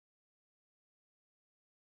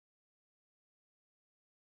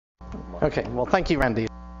Okay, well, thank you, Randy.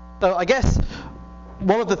 So I guess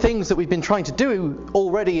one of the things that we've been trying to do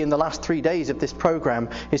already in the last 3 days of this program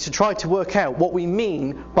is to try to work out what we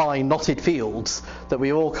mean by knotted fields, that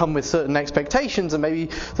we all come with certain expectations, and maybe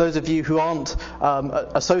those of you who aren't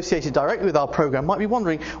associated directly with our program might be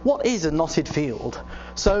wondering, what is a knotted field?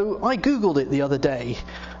 So I Googled it the other day,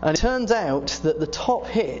 and it turns out that the top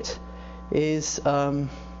hit is the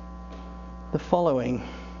following.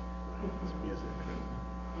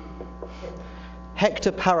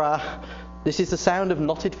 Hector para. This is the sound of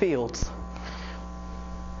knotted fields.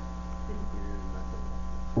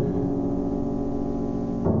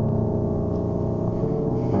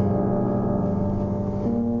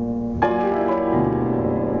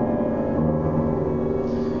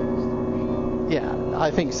 Yeah, I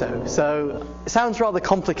think so. So it sounds rather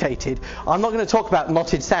complicated. I'm not going to talk about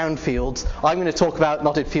knotted sound fields. I'm going to talk about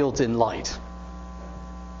knotted fields in light.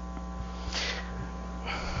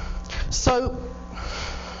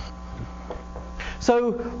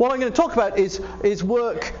 So what I'm going to talk about is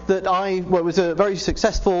work that was a very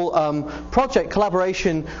successful project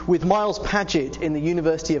collaboration with Miles Paget in the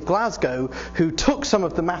University of Glasgow, who took some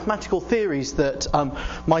of the mathematical theories that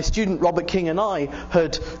my student Robert King and I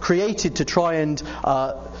had created to try and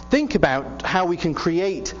think about how we can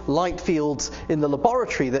create light fields in the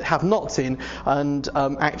laboratory that have knots in, and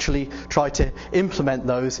actually try to implement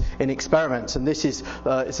those in experiments. And this is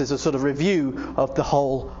a sort of review of the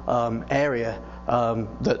whole area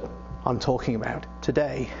that I'm talking about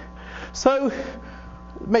today. So,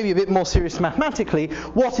 maybe a bit more serious mathematically,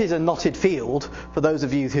 what is a knotted field, for those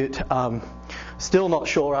of you who still not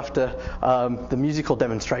sure after the musical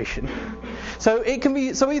demonstration? So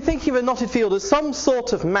we're thinking of a knotted field as some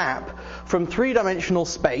sort of map from three-dimensional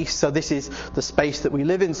space. So this is the space that we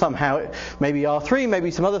live in somehow, maybe R3,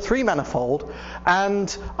 maybe some other three manifold, and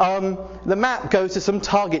the map goes to some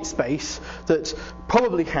target space that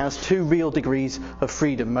probably has two real degrees of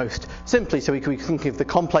freedom, most simply. So we can think of the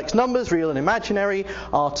complex numbers, real and imaginary,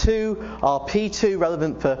 R2, RP2,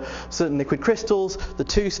 relevant for certain liquid crystals, the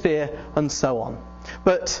two-sphere, and so on.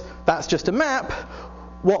 But that's just a map.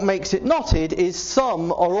 What makes it knotted is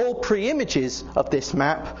some or all pre-images of this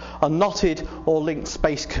map are knotted or linked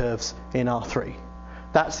space curves in R3.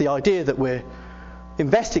 That's the idea that we're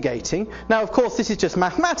investigating. Now, of course, this is just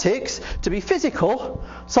mathematics. To be physical,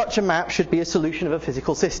 such a map should be a solution of a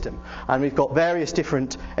physical system. And we've got various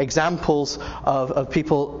different examples of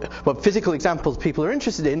people, well, physical examples people are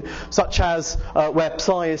interested in, such as where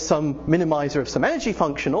psi is some minimizer of some energy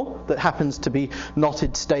functional that happens to be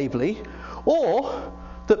knotted stably, or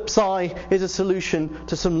that psi is a solution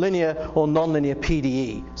to some linear or nonlinear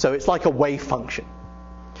PDE. So it's like a wave function.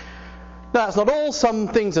 Now, that's not all. Some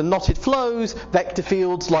things are knotted flows, vector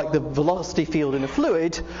fields like the velocity field in a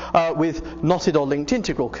fluid, with knotted or linked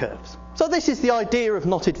integral curves. So this is the idea of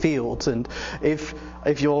knotted fields, and if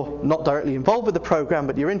you're not directly involved with the program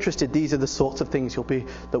but you're interested, these are the sorts of things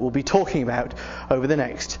that we'll be talking about over the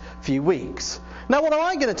next few weeks. Now, what am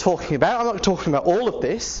I going to be talking about? I'm not talking about all of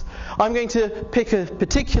this. I'm going to pick a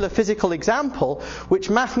particular physical example which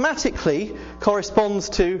mathematically corresponds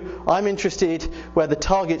to, I'm interested where the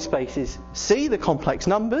target space is C, the complex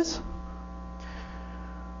numbers.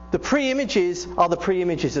 The pre-images are the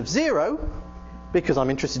pre-images of 0, because I'm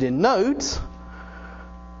interested in nodes.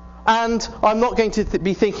 And I'm not going to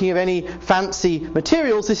be thinking of any fancy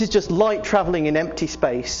materials. This is just light travelling in empty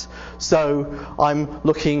space. So I'm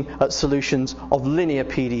looking at solutions of linear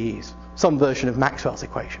PDEs, some version of Maxwell's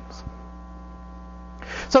equations.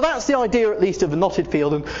 So that's the idea, at least, of a knotted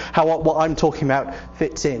field and how what I'm talking about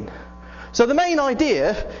fits in. So the main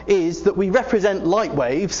idea is that we represent light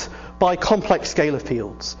waves by complex scalar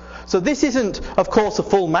fields. So this isn't, of course, a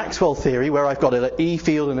full Maxwell theory where I've got an E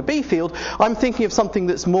field and a B field. I'm thinking of something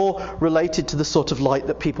that's more related to the sort of light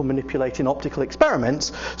that people manipulate in optical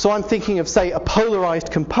experiments. So I'm thinking of, say, a polarized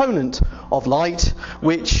component of light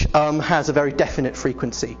which has a very definite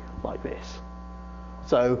frequency like this.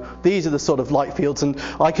 So these are the sort of light fields, and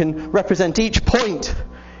I can represent each point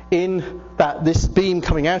in this beam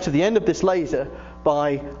coming out of the end of this laser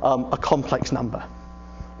by a complex number.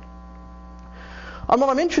 And what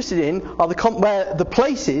I'm interested in are where the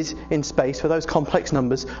places in space where those complex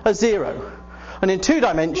numbers are 0. And in 2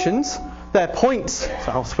 dimensions, they're points.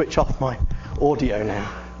 So I'll switch off my audio now.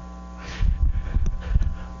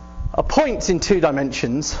 Points in 2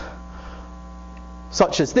 dimensions,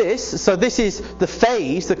 such as this. So this is the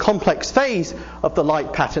phase, the complex phase of the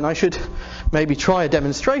light pattern. I should maybe try a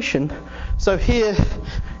demonstration. So here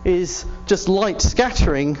is just light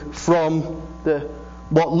scattering from the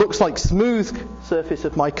what looks like smooth surface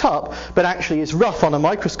of my cup, but actually is rough on a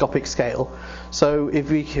microscopic scale. So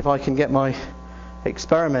if I can get my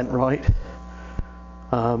experiment right,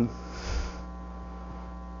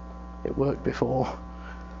 it worked before.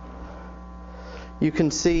 You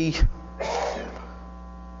can see,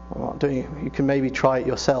 I'm not doing it, you can maybe try it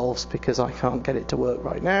yourselves because I can't get it to work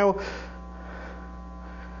right now.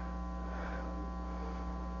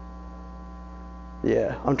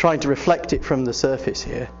 Yeah, I'm trying to reflect it from the surface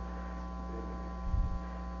here.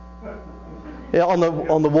 Yeah, on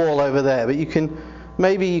the wall over there, but you can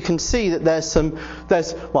see that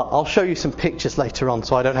there's well, I'll show you some pictures later on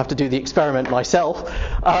so I don't have to do the experiment myself.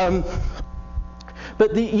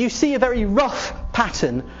 But you see a very rough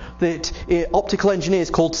pattern that optical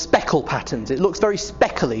engineers called speckle patterns. It looks very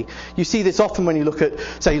speckly. You see this often when you look at,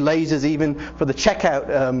 say, lasers, even for the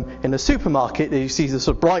checkout in a supermarket. You see this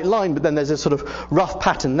sort of bright line, but then there's a sort of rough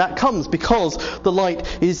pattern. That comes because the light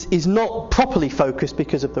is not properly focused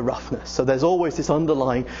because of the roughness. So there's always this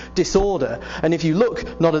underlying disorder. And if you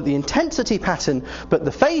look not at the intensity pattern, but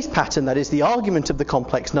the phase pattern, that is the argument of the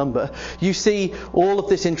complex number, you see all of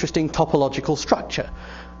this interesting topological structure,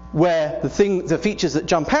 where the features that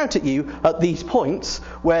jump out at you at these points,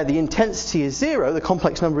 where the intensity is 0, the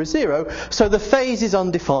complex number is 0, so the phase is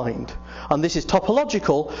undefined. And this is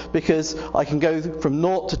topological because I can go from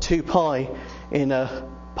 0 to 2 pi in a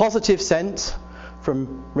positive sense,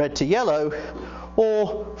 from red to yellow,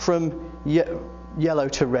 or from yellow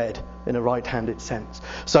to red in a right-handed sense.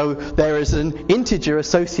 So there is an integer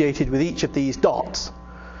associated with each of these dots.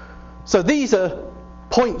 So these are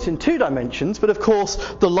points in 2 dimensions, but of course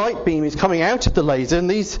the light beam is coming out of the laser,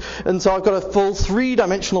 and so I've got a full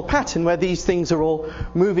 3-dimensional pattern where these things are all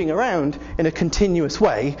moving around in a continuous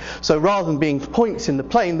way. So rather than being points in the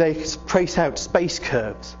plane, they trace out space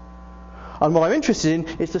curves. And what I'm interested in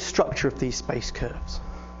is the structure of these space curves.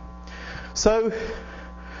 So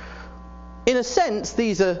in a sense,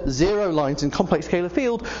 these are 0 lines in complex scalar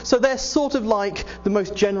field, so they're sort of like the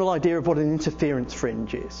most general idea of what an interference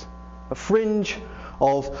fringe is. A fringe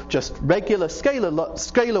of just regular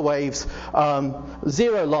scalar waves,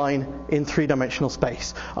 0 line in 3-dimensional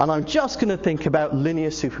space. And I'm just going to think about linear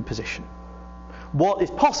superposition. What is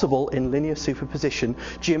possible in linear superposition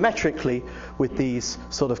geometrically with these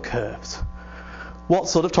sort of curves? What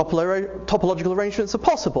sort of topological arrangements are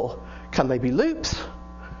possible? Can they be loops?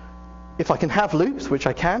 If I can have loops, which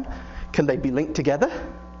I can they be linked together?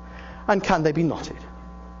 And can they be knotted?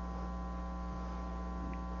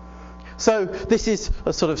 So this is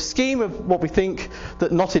a sort of scheme of what we think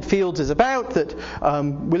that knotted fields is about, that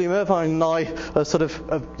William Irvine and I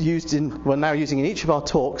we're now using in each of our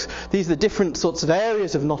talks. These are the different sorts of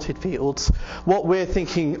areas of knotted fields. What we're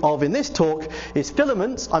thinking of in this talk is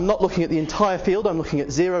filaments. I'm not looking at the entire field, I'm looking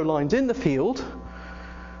at 0 lines in the field.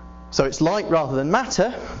 So it's light rather than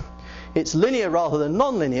matter. It's linear rather than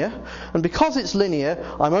non-linear, and because it's linear,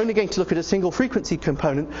 I'm only going to look at a single frequency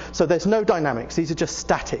component, so there's no dynamics. These are just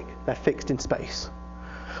static. They're fixed in space.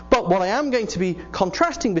 But what I am going to be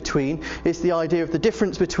contrasting between is the idea of the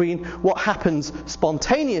difference between what happens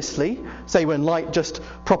spontaneously, say when light just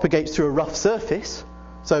propagates through a rough surface,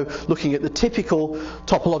 so looking at the typical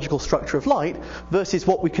topological structure of light, versus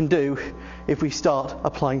what we can do if we start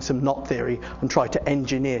applying some knot theory and try to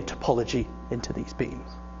engineer topology into these beams.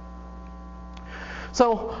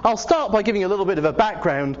 So I'll start by giving a little bit of a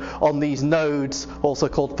background on these nodes, also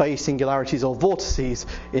called phase singularities or vortices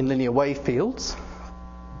in linear wave fields.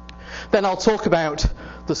 Then I'll talk about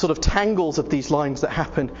the sort of tangles of these lines that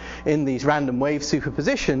happen in these random wave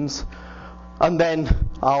superpositions. And then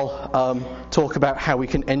I'll talk about how we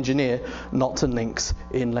can engineer knots and links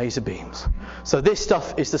in laser beams. So this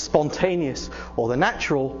stuff is the spontaneous or the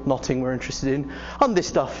natural knotting we're interested in, and this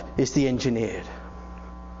stuff is the engineered.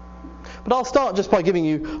 But I'll start just by giving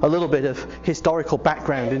you a little bit of historical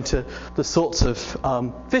background into the sorts of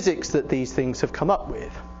physics that these things have come up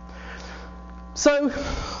with. So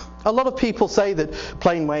a lot of people say that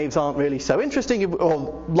plane waves aren't really so interesting,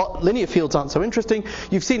 or linear fields aren't so interesting.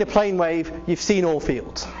 You've seen a plane wave, you've seen all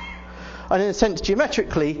fields. And in a sense,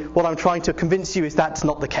 geometrically, what I'm trying to convince you is that's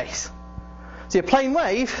not the case. See, a plane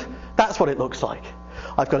wave, that's what it looks like.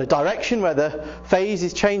 I've got a direction where the phase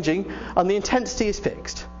is changing and the intensity is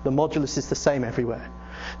fixed. The modulus is the same everywhere.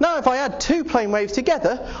 Now, if I add 2 plane waves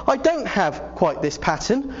together, I don't have quite this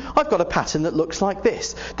pattern. I've got a pattern that looks like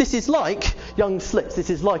this. This is like Young's slits. This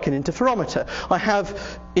is like an interferometer. I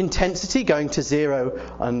have intensity going to 0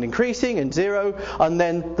 and increasing and 0, and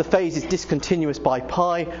then the phase is discontinuous by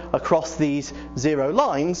pi across these 0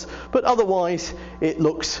 lines, but otherwise it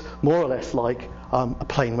looks more or less like a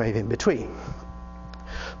plane wave in between.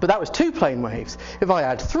 But that was 2 plane waves. If I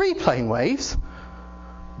add 3 plane waves,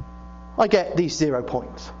 I get these 0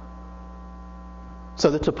 points. So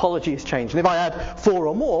the topology is changed. And if I add 4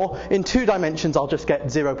 or more, in 2 dimensions, I'll just get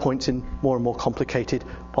 0 points in more and more complicated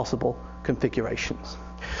possible configurations.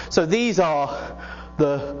 So these are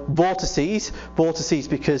the vortices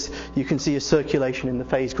because you can see a circulation in the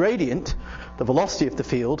phase gradient, the velocity of the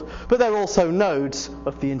field, but they're also nodes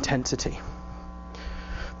of the intensity.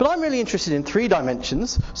 But I'm really interested in 3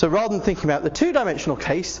 dimensions, so rather than thinking about the 2-dimensional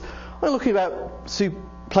case, I'm looking about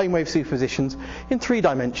plane wave superpositions in 3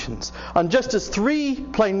 dimensions. And just as 3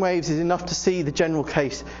 plane waves is enough to see the general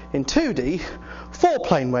case in 2D, 4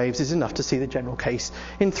 plane waves is enough to see the general case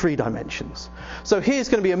in 3 dimensions. So here's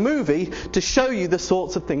going to be a movie to show you the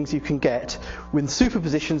sorts of things you can get with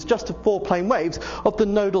superpositions just of 4 plane waves of the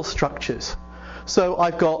nodal structures. So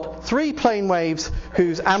I've got 3 plane waves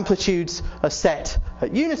whose amplitudes are set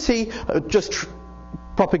at unity, just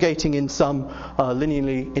propagating in some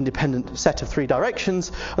linearly independent set of 3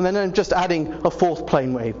 directions, and then I'm just adding a 4th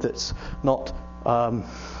plane wave that's not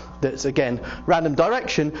that's again random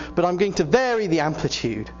direction, but I'm going to vary the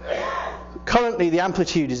amplitude. Currently the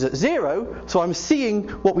amplitude is at 0, so I'm seeing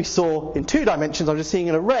what we saw in 2 dimensions. I'm just seeing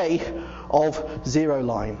an array of 0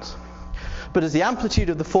 lines. But as the amplitude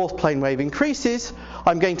of the 4th plane wave increases,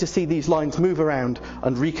 I'm going to see these lines move around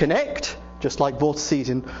and reconnect, just like vortices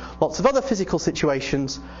in lots of other physical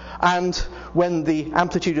situations. And when the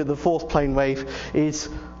amplitude of the 4th plane wave is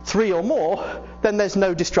 3 or more, then there's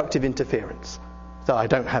no destructive interference. So I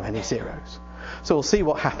don't have any zeros. So we'll see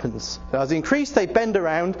what happens. So as they increase, they bend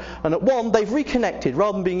around, and at 1, they've reconnected.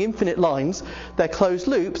 Rather than being infinite lines, they're closed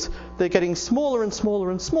loops. They're getting smaller and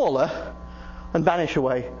smaller and smaller, and vanish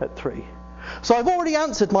away at 3. So I've already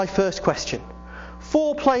answered my first question.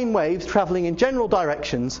 4 plane waves travelling in general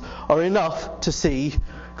directions are enough to see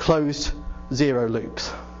closed 0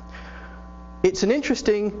 loops. It's an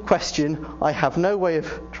interesting question. I have no way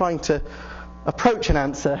of trying to approach an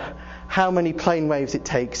answer how many plane waves it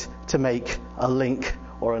takes to make a link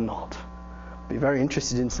or a knot. I'd be very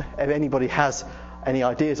interested in if anybody has any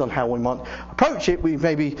ideas on how we might approach it.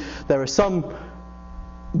 Maybe there are some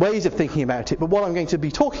ways of thinking about it, but what I'm going to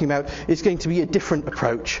be talking about is going to be a different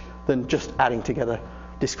approach than just adding together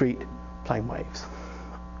discrete plane waves.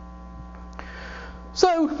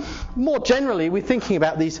 So, more generally, we're thinking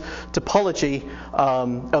about these topology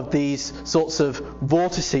of these sorts of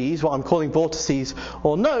vortices, what I'm calling vortices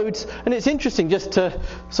or nodes, and it's interesting just to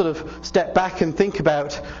sort of step back and think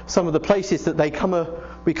about some of the places that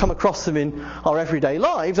we come across them in our everyday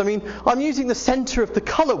lives. I mean, I'm using the center of the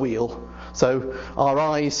color wheel. So our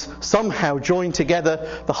eyes somehow join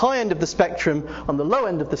together the high end of the spectrum and the low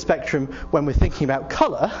end of the spectrum when we're thinking about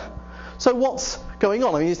color. So what's going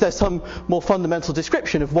on? I mean, is there some more fundamental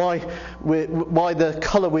description of why the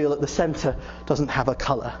color wheel at the center doesn't have a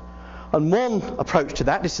color? And one approach to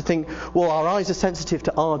that is to think, well, our eyes are sensitive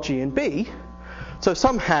to R, G, and B. So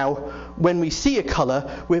somehow, when we see a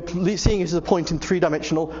color, we're seeing it as a point in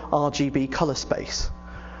 3-dimensional RGB color space.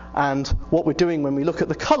 And what we're doing when we look at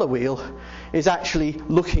the color wheel is actually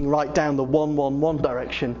looking right down the 1, 1, 1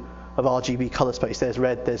 direction of RGB color space. There's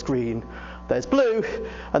red, there's green, there's blue,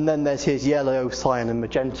 and then there's here's yellow, cyan, and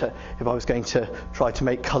magenta, if I was going to try to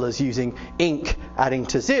make colors using ink adding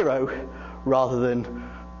to 0 rather than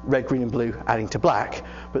red, green, and blue adding to black.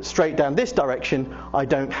 But straight down this direction, I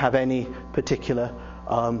don't have any particular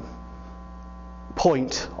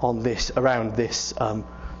point on this, around this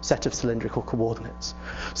set of cylindrical coordinates.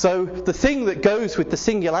 So the thing that goes with the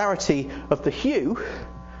singularity of the hue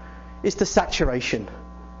is the saturation.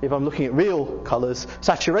 If I'm looking at real colours,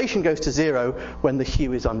 saturation goes to 0 when the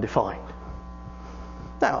hue is undefined.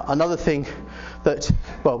 Now, another thing that,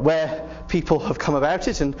 well, where people have come about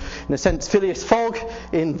it, and in a sense Phileas Fogg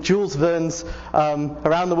in Jules Verne's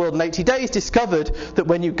Around the World in 80 Days discovered that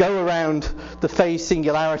when you go around the phase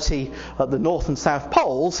singularity at the north and south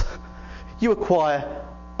poles, you acquire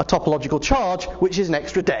a topological charge, which is an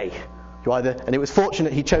extra day. And it was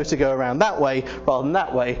fortunate he chose to go around that way rather than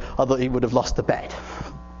that way, otherwise he would have lost the bet.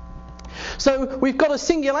 So we've got a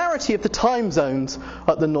singularity of the time zones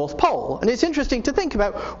at the North Pole. And it's interesting to think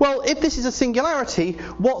about, well, if this is a singularity,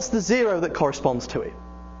 what's the 0 that corresponds to it?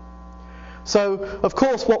 So, of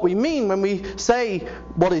course, what we mean when we say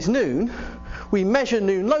what is noon, we measure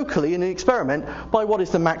noon locally in an experiment by what is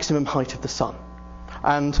the maximum height of the sun.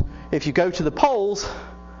 And if you go to the poles,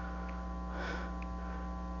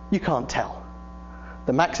 you can't tell.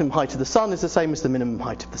 The maximum height of the sun is the same as the minimum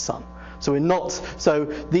height of the sun. So we're not. So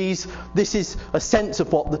this is a sense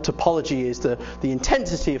of what the topology is. The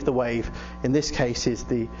intensity of the wave in this case is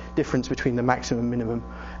the difference between the maximum and minimum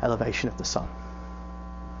elevation of the sun.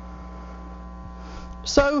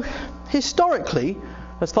 So, historically,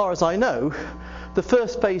 as far as I know, the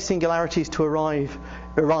first phase singularities to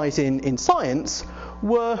arise in science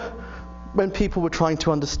were when people were trying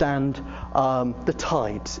to understand the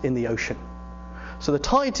tides in the ocean. So the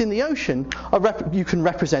tides in the ocean you can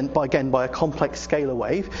represent by a complex scalar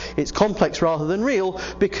wave. It's complex rather than real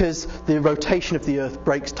because the rotation of the Earth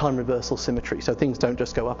breaks time reversal symmetry. So things don't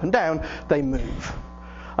just go up and down, they move.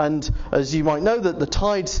 And as you might know, that the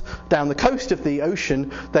tides down the coast of the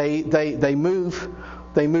ocean, they move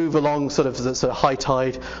along sort of the high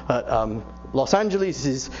tide at Los Angeles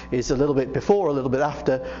is a little bit before, a little bit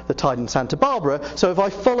after the tide in Santa Barbara. So if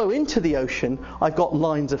I follow into the ocean, I've got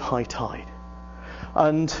lines of high tide.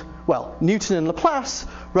 And, well, Newton and Laplace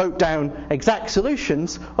wrote down exact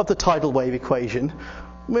solutions of the tidal wave equation.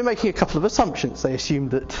 We're making a couple of assumptions. They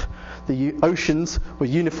assumed that the oceans were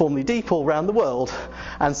uniformly deep all around the world,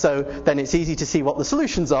 and so then it's easy to see what the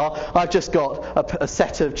solutions are. I've just got a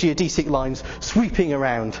set of geodesic lines sweeping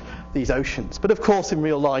around these oceans. But of course, in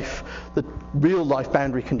real life, the real life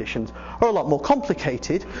boundary conditions are a lot more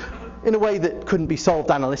complicated in a way that couldn't be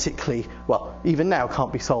solved analytically. Well, even now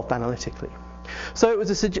can't be solved analytically. So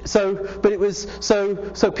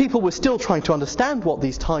people were still trying to understand what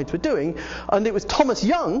these tides were doing, and it was Thomas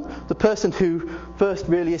Young, the person who first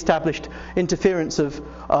really established interference of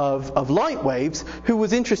light waves, who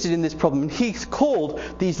was interested in this problem. And he called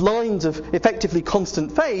these lines of effectively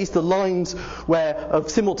constant phase, the lines of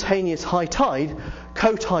simultaneous high tide,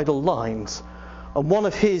 cotidal lines. And one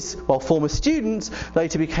of his former students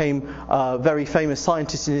later became a very famous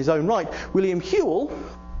scientist in his own right, William Whewell,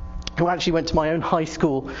 who actually went to my own high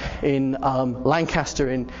school in Lancaster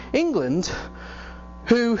in England,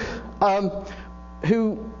 who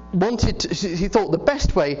he thought the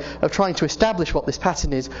best way of trying to establish what this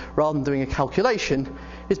pattern is, rather than doing a calculation,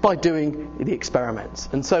 is by doing the experiments.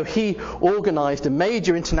 And so he organised a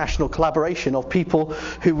major international collaboration of people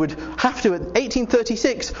who would have to, at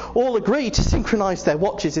 1836, all agree to synchronise their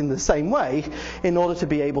watches in the same way in order to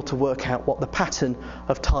be able to work out what the pattern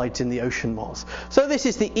of tides in the ocean was. So this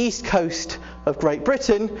is the east coast of Great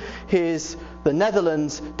Britain. Here's the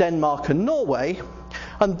Netherlands, Denmark and Norway.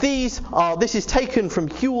 And this is taken from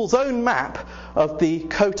Whewell's own map of the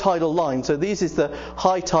cotidal line. So this is the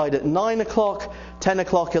high tide at 9 o'clock, 10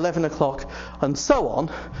 o'clock, 11 o'clock, and so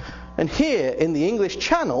on. And here in the English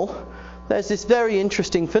Channel, there's this very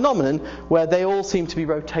interesting phenomenon where they all seem to be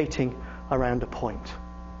rotating around a point.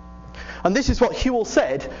 And this is what Whewell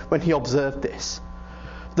said when he observed this.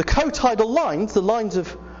 The cotidal lines, the lines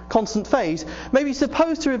of constant phase, may be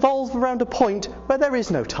supposed to revolve around a point where there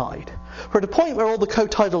is no tide. For at a point where all the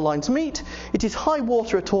cotidal lines meet, it is high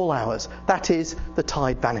water at all hours. That is, the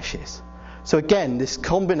tide vanishes. So again, this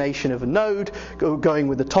combination of a node going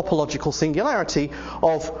with the topological singularity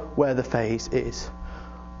of where the phase is.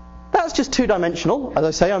 That's just two-dimensional. As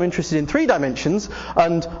I say, I'm interested in three dimensions.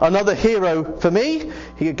 And another hero for me,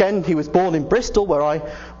 he was born in Bristol, where I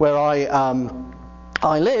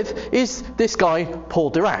live, is this guy,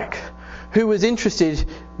 Paul Dirac, who was interested,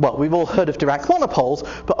 we've all heard of Dirac monopoles,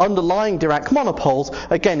 but underlying Dirac monopoles,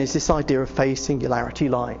 again, is this idea of phase singularity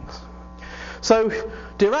lines. So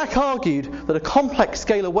Dirac argued that a complex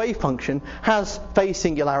scalar wave function has phase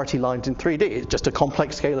singularity lines in 3D. It's just a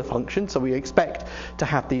complex scalar function, so we expect to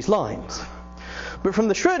have these lines. But from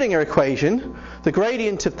the Schrödinger equation, the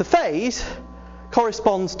gradient of the phase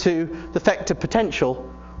corresponds to the vector potential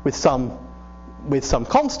with some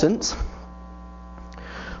constants.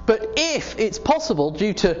 But if it's possible,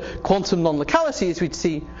 due to quantum non-locality, as we'd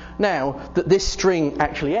see now, that this string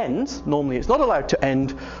actually ends, normally it's not allowed to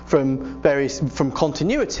end from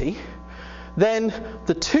continuity, then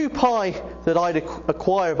the 2 pi that I'd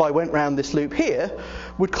acquire if I went round this loop here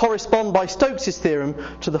would correspond by Stokes' theorem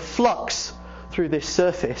to the flux through this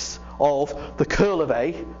surface of the curl of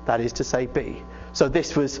A, that is to say B. So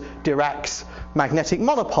this was Dirac's magnetic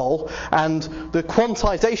monopole, and the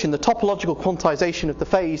quantization, the topological quantization of the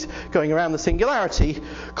phase going around the singularity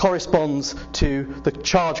corresponds to the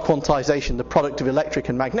charge quantization. The product of electric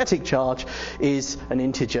and magnetic charge is an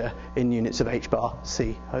integer in units of h bar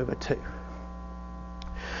c over 2.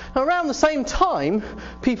 Now, around the same time,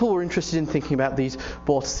 people were interested in thinking about these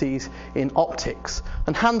vortices in optics.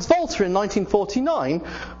 And Hans Volter in 1949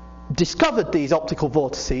 discovered these optical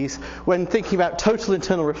vortices when thinking about total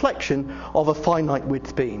internal reflection of a finite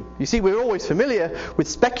width beam. You see, we're always familiar with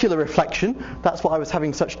specular reflection. That's what I was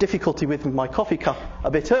having such difficulty with my coffee cup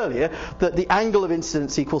a bit earlier, that the angle of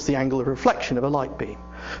incidence equals the angle of reflection of a light beam.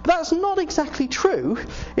 But that's not exactly true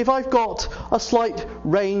if I've got a slight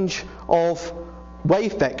range of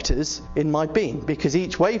wave vectors in my beam, because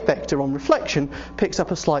each wave vector on reflection picks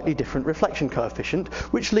up a slightly different reflection coefficient,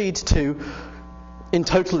 which leads to, in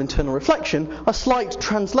total internal reflection, a slight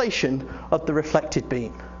translation of the reflected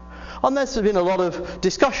beam. And there's been a lot of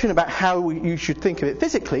discussion about how you should think of it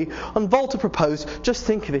physically, and Volta proposed just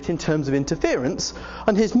think of it in terms of interference,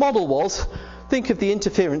 and his model was, think of the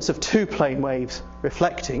interference of two plane waves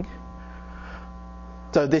reflecting.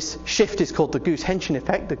 So this shift is called the Gauss-Hengschen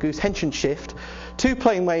effect, the Gauss-Hengschen shift. Two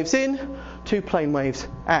plane waves in, two plane waves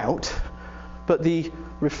out, but the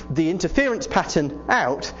interference pattern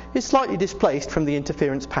out is slightly displaced from the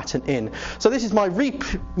interference pattern in. So this is my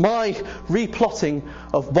replotting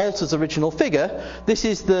of Volta's original figure.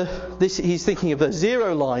 He's thinking of the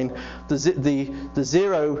zero line, the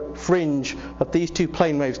zero fringe of these two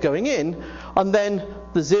plane waves going in, and then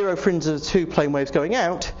the zero fringe of the two plane waves going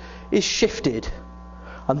out is shifted.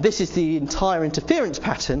 And this is the entire interference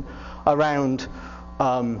pattern around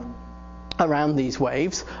these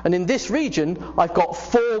waves. And in this region, I've got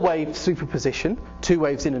four wave superposition, two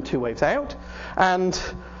waves in and two waves out. And,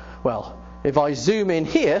 well, if I zoom in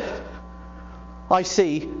here, I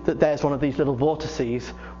see that there's one of these little vortices,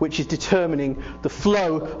 which is determining the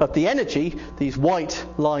flow of the energy, these white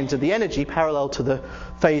lines of the energy parallel to the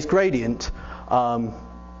phase gradient,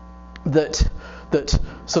 that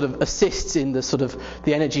sort of assists in the sort of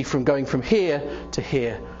the energy from going from here to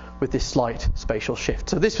here with this slight spatial shift.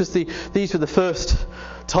 So these were the first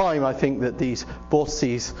time, I think, that these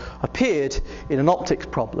vortices appeared in an optics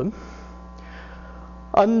problem.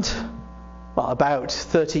 And about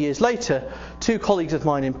 30 years later, two colleagues of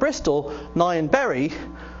mine in Bristol, Nye and Berry,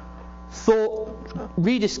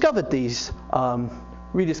 rediscovered these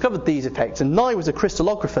effects. And Nye was a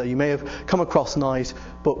crystallographer. You may have come across Nye's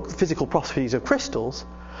book, Physical Properties of Crystals.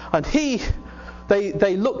 And they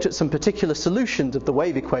looked at some particular solutions of the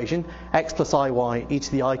wave equation, x plus iy e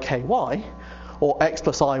to the iky, or x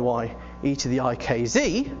plus iy e to the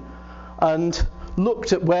ikz, and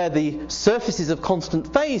looked at where the surfaces of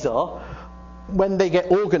constant phase are when they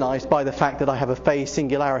get organised by the fact that I have a phase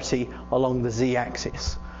singularity along the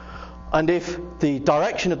z-axis. And if the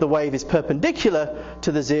direction of the wave is perpendicular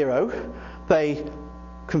to the zero, they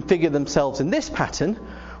configure themselves in this pattern,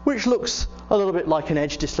 which looks a little bit like an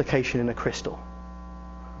edge dislocation in a crystal.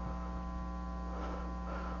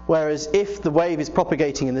 Whereas if the wave is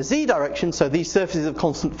propagating in the z direction, so these surfaces of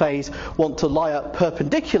constant phase want to lie up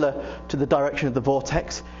perpendicular to the direction of the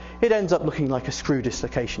vortex, it ends up looking like a screw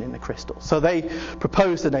dislocation in the crystal. So they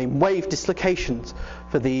proposed the name wave dislocations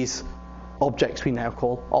for these objects we now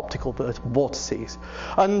call optical vortices.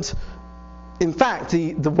 And in fact,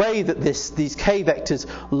 the way that these k vectors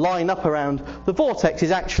line up around the vortex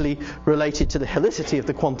is actually related to the helicity of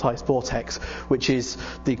the quantized vortex, which is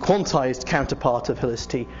the quantized counterpart of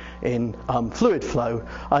helicity in fluid flow,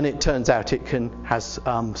 and it turns out it has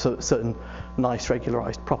certain nice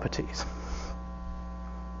regularized properties.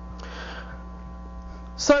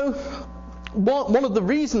 So one of the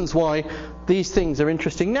reasons why these things are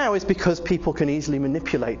interesting now is because people can easily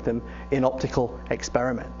manipulate them in optical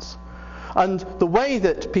experiments. And the way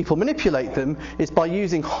that people manipulate them is by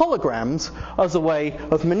using holograms as a way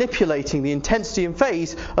of manipulating the intensity and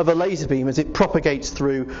phase of a laser beam as it propagates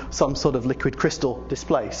through some sort of liquid crystal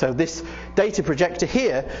display. So this data projector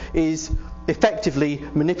here is effectively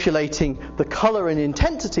manipulating the colour and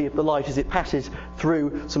intensity of the light as it passes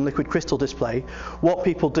through some liquid crystal display. What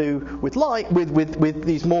people do with light, with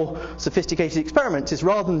these more sophisticated experiments, is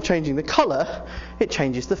rather than changing the colour, it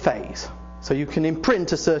changes the phase. So you can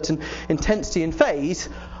imprint a certain intensity and phase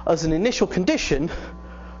as an initial condition.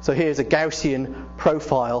 So here's a Gaussian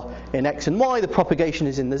profile in x and y. The propagation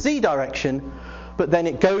is in the z direction, but then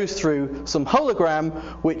it goes through some hologram,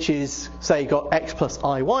 which is, say, got x plus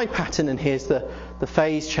iy pattern, and here's the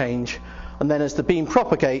phase change. And then as the beam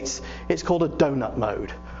propagates, it's called a donut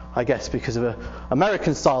mode, I guess, because of an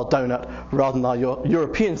American-style donut rather than our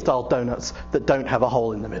European-style donuts that don't have a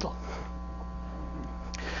hole in the middle.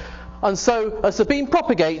 And so, as the beam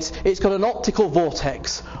propagates, it's got an optical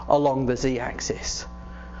vortex along the z-axis.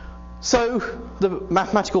 So, the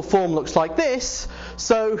mathematical form looks like this.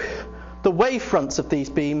 So, the wavefronts of these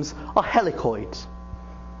beams are helicoids.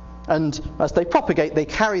 And as they propagate, they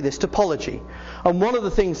carry this topology. And one of the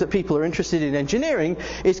things that people are interested in engineering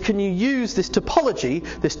is, can you use this topology,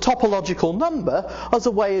 this topological number, as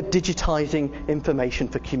a way of digitizing information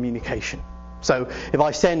for communication? So if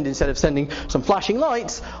I send, instead of sending some flashing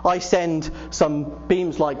lights, I send some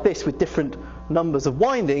beams like this with different numbers of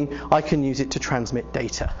winding, I can use it to transmit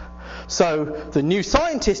data. So the New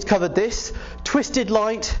Scientist covered this, twisted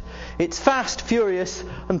light, it's fast, furious,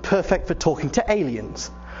 and perfect for talking to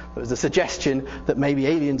aliens. There was a suggestion that maybe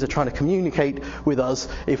aliens are trying to communicate with us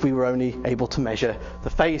if we were only able to measure the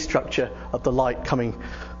phase structure of the light coming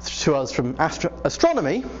to us from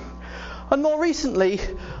astronomy. And more recently,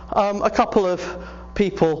 a couple of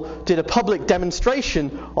people did a public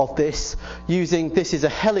demonstration of this using, this is a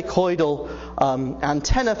helicoidal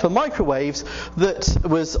antenna for microwaves that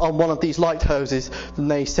was on one of these light hoses,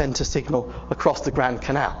 and they sent a signal across the Grand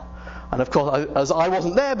Canal. And of course, as I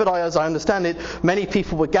wasn't there, but as I understand it, many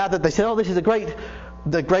people were gathered. They said, oh, this is the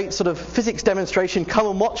great sort of physics demonstration, come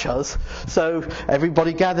and watch us. So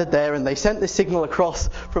everybody gathered there, and they sent this signal across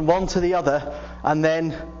from one to the other, and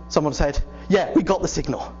then someone said, yeah, we got the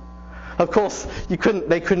signal. Of course, they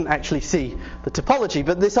couldn't actually see the topology,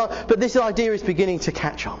 but this idea is beginning to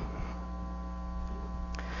catch on.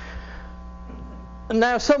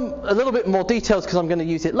 Now, a little bit more details, because I'm going to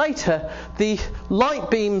use it later. The light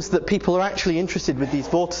beams that people are actually interested with these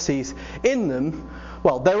vortices in them,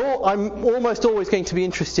 well, I'm almost always going to be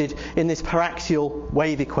interested in this paraxial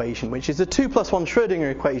wave equation, which is a 2 + 1 Schrödinger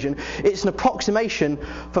equation. It's an approximation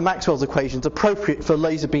for Maxwell's equations appropriate for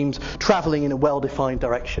laser beams traveling in a well-defined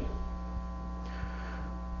direction.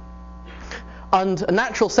 And a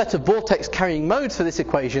natural set of vortex-carrying modes for this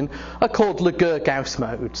equation are called Laguerre-Gauss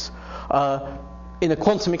modes. In a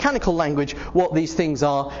quantum mechanical language, what these things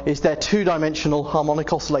are is they're two-dimensional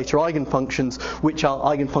harmonic oscillator eigenfunctions, which are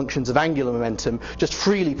eigenfunctions of angular momentum, just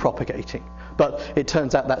freely propagating. But it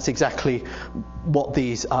turns out that's exactly what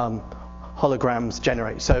these holograms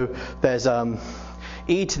generate. So there's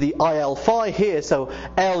e to the IL phi here, so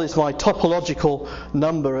L is my topological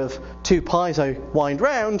number of 2 pi's I wind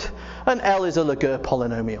round, and L is a Laguerre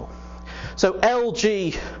polynomial. So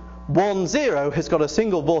LG 1, 0 has got a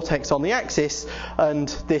single vortex on the axis, and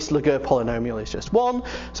this Laguerre polynomial is just 1,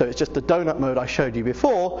 so it's just the donut mode I showed you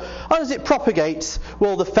before. And as it propagates,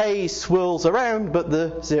 well, the phase swirls around, but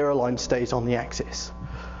the 0 line stays on the axis.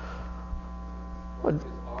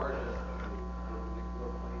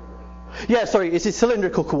 Yeah, sorry, it's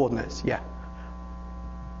cylindrical coordinates, yeah.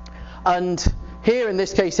 And here in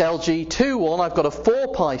this case, LG 2, 1, I've got a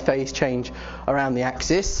 4 pi phase change around the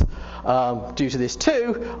axis due to this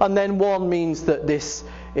 2, and then 1 means that this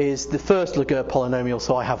is the first Laguerre polynomial,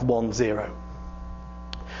 so I have 1, 0.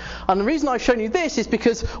 And the reason I've shown you this is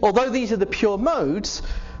because although these are the pure modes,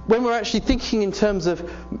 when we're actually thinking in terms of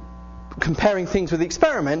comparing things with the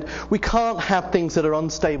experiment, we can't have things that are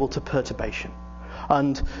unstable to perturbation.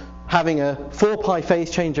 And having a 4 pi phase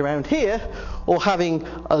change around here, or having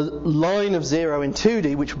a line of 0 in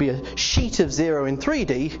 2D, which would be a sheet of 0 in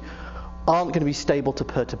 3D, aren't going to be stable to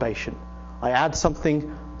perturbation. I add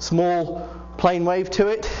something small plane wave to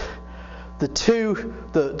it,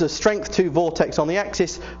 the strength 2 vortex on the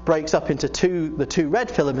axis breaks up into the 2 red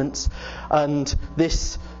filaments, and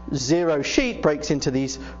this 0 sheet breaks into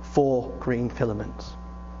these 4 green filaments.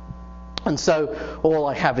 And so all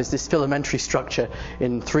I have is this filamentary structure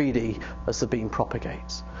in 3D as the beam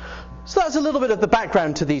propagates. So that's a little bit of the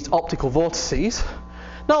background to these optical vortices.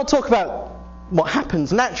 Now I'll talk about what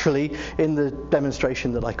happens naturally in the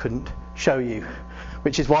demonstration that I couldn't show you,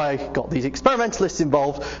 which is why I got these experimentalists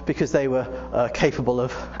involved, because they were capable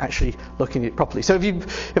of actually looking at it properly. So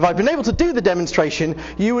if I'd been able to do the demonstration,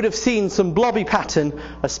 you would have seen some blobby pattern,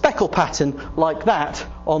 a speckle pattern like that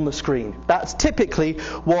on the screen. That's typically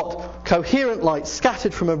what coherent light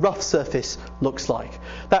scattered from a rough surface looks like.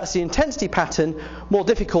 That's the intensity pattern. More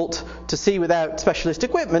difficult to see without specialist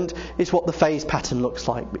equipment is what the phase pattern looks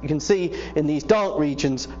like. But you can see in these dark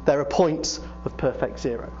regions there are points of perfect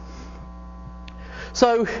 0.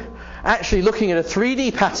 So actually looking at a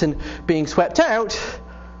 3D pattern being swept out,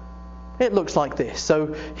 it looks like this.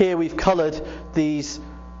 So here we've coloured these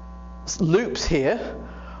loops here,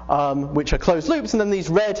 which are closed loops, and then these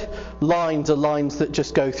red lines are lines that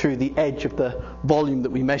just go through the edge of the volume that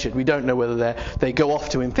we measured. We don't know whether they go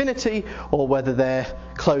off to infinity or whether they're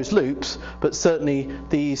closed loops, but certainly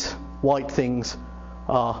these white things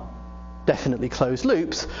are definitely closed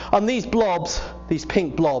loops. And these blobs, these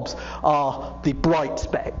pink blobs, are the bright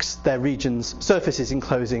specks. They're regions, surfaces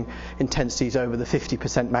enclosing intensities over the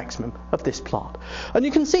 50% maximum of this plot. And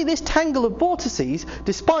you can see this tangle of vortices,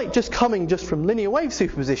 despite just coming from linear wave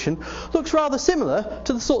superposition, looks rather similar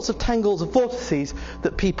to the sorts of tangles of vortices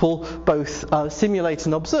that people both simulate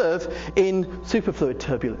and observe in superfluid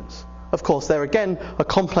turbulence. Of course, they're again a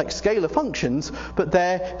complex scalar functions, but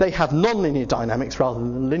they have nonlinear dynamics rather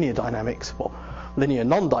than linear dynamics, or linear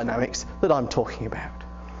non-dynamics that I'm talking about.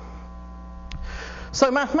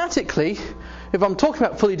 So mathematically, if I'm talking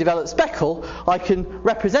about fully developed speckle, I can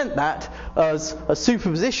represent that as a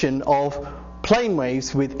superposition of plane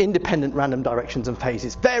waves with independent random directions and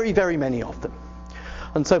phases, very, very many of them.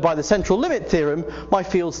 And so by the central limit theorem, my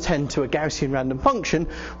fields tend to a Gaussian random function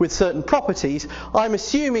with certain properties. I'm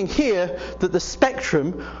assuming here that the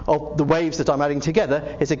spectrum of the waves that I'm adding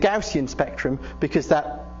together is a Gaussian spectrum, because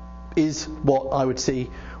that is what I would see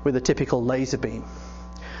with a typical laser beam.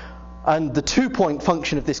 And the 2-point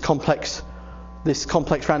function of this complex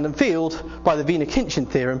random field by the Wiener-Khinchin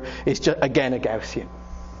theorem is again a Gaussian.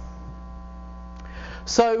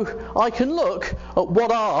 So I can look at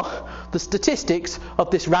what are the statistics of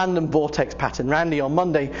this random vortex pattern. Randy on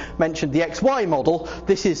Monday mentioned the XY model.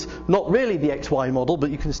 This is not really the XY model, but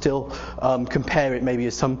you can still compare it maybe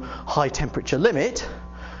as some high temperature limit.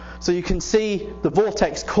 So you can see the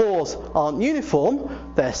vortex cores aren't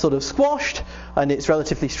uniform, they're sort of squashed, and it's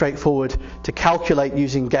relatively straightforward to calculate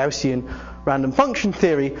using Gaussian random function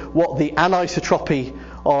theory what the anisotropy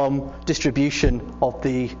distribution of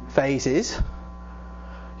the phase is.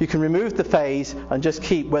 You can remove the phase and just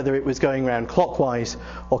keep whether it was going around clockwise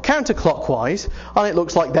or counterclockwise, and it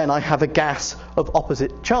looks like then I have a gas of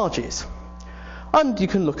opposite charges. And you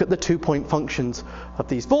can look at the 2-point functions of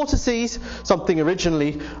these vortices, something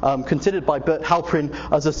originally considered by Bert Halperin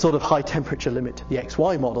as a sort of high temperature limit to the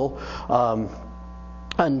XY model,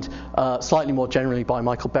 and slightly more generally by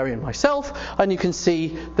Michael Berry and myself. And you can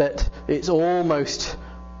see that it's almost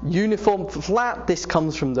uniform flat. This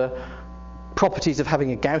comes from the properties of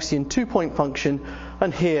having a Gaussian 2-point function,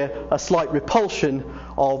 and here a slight repulsion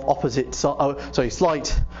of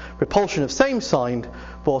slight repulsion of same signed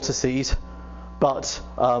vortices, but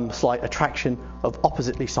slight attraction of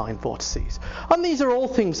oppositely signed vortices. And these are all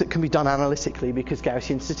things that can be done analytically because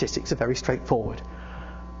Gaussian statistics are very straightforward.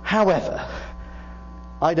 However,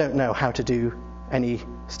 I don't know how to do any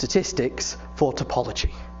statistics for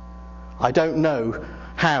topology. I don't know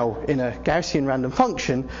how, in a Gaussian random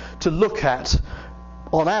function, to look at,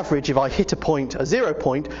 on average, if I hit a 0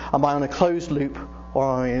 point, am I on a closed loop or am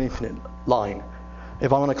I on an infinite line?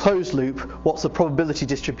 If I'm on a closed loop, what's the probability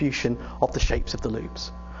distribution of the shapes of the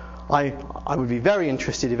loops? I would be very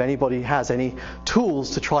interested if anybody has any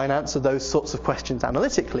tools to try and answer those sorts of questions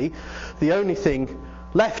analytically. The only thing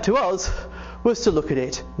left to us was to look at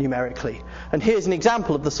it numerically. And here's an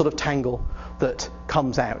example of the sort of tangle that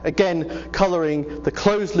comes out. Again, colouring the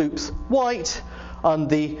closed loops white and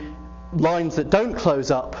the lines that don't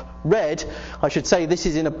close up red. I should say this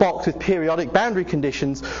is in a box with periodic boundary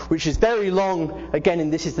conditions, which is very long. Again,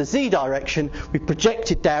 and this is the z direction. We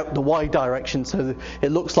projected out the y direction so that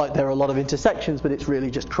it looks like there are a lot of intersections, but it's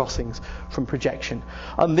really just crossings from projection.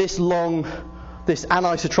 And this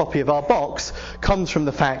anisotropy of our box comes from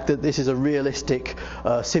the fact that this is a realistic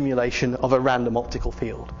simulation of a random optical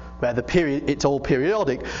field, where it's all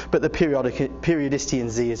periodic, but the periodicity in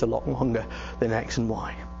z is a lot longer than x and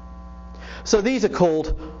y. So these are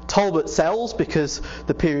called Talbot cells because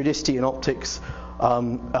the periodicity in optics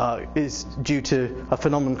is due to a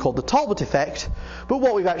phenomenon called the Talbot effect. But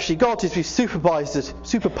what we've actually got is we've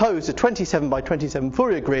superposed a 27 by 27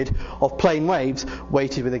 Fourier grid of plane waves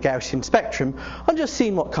weighted with a Gaussian spectrum and just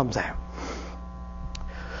seen what comes out.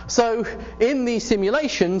 So in these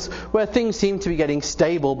simulations where things seem to be getting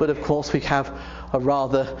stable, but of course we have a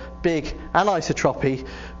rather big anisotropy,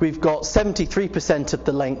 we've got 73% of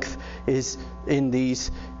the length is in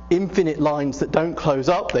these infinite lines that don't close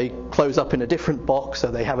up. They close up in a different box,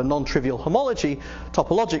 so they have a non-trivial homology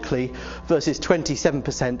topologically, versus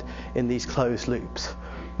 27% in these closed loops.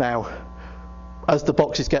 Now, as the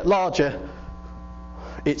boxes get larger,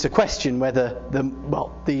 it's a question whether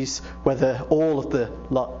all of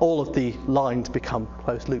the lines become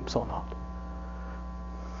closed loops or not.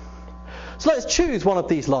 So let's choose one of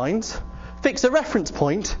these lines, fix a reference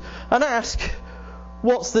point, and ask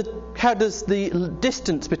how does the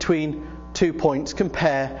distance between 2 points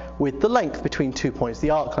compare with the length between 2 points,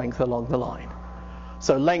 the arc length along the line.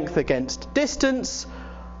 So length against distance,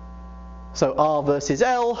 so r versus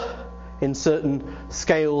l in certain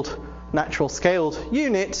natural scaled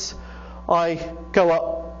units. I go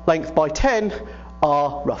up length by 10,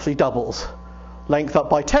 r roughly doubles. Length up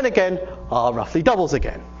by 10 again, r roughly doubles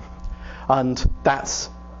again. And that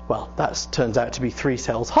turns out to be 3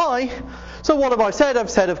 cells high. So what have I said? I've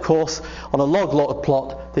said, of course, on a log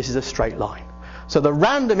plot, this is a straight line. So the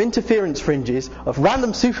random interference fringes of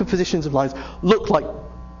random superpositions of lines look like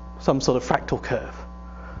some sort of fractal curve.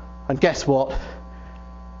 And guess what?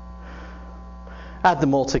 Add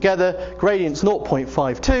them all together, gradient's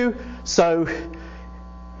 0.52, so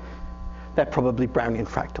they're probably Brownian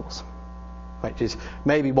fractals, which is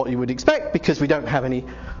maybe what you would expect because we don't have any,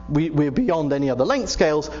 we're beyond any other length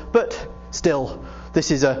scales, but still,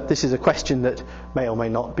 this is a question that may or may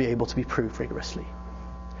not be able to be proved rigorously.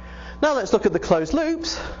 Now let's look at the closed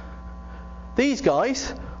loops. these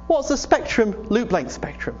guys, what's the spectrum, loop length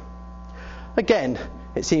spectrum? Again,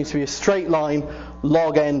 it seems to be a straight line,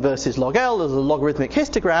 log n versus log L. There's a logarithmic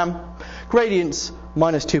histogram. Gradients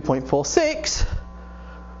minus 2.46,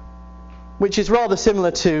 which is rather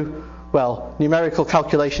similar to, well, numerical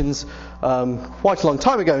calculations quite a long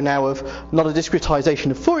time ago now of not a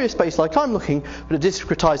discretization of Fourier space like I'm looking, but a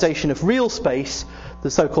discretization of real space,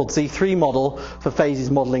 the so-called Z3 model for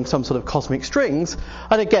phases modeling some sort of cosmic strings.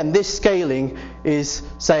 And again, this scaling is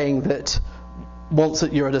saying that once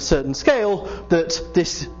that you're at a certain scale, that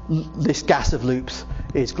this gas of loops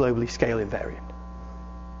is globally scale invariant.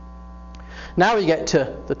 Now we get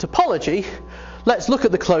to the topology. Let's look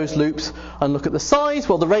at the closed loops and look at the size.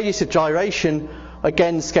 Well, the radius of gyration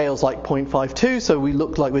again scales like 0.52, so we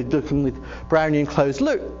look like we're looking with Brownian closed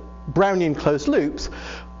loops.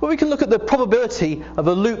 But we can look at the probability of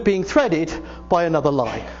a loop being threaded by another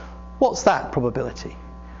line. What's that probability?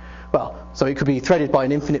 Well, so it could be threaded by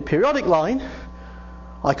an infinite periodic line.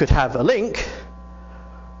 I could have a link,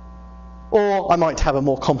 or I might have a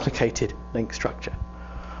more complicated link structure.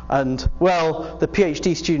 And, well, the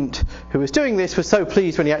PhD student who was doing this was so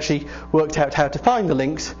pleased when he actually worked out how to find the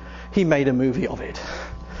links, he made a movie of it.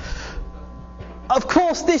 Of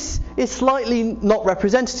course, this is slightly not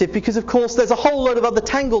representative because, of course, there's a whole load of other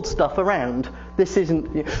tangled stuff around. This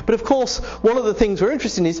isn't. But, of course, one of the things we're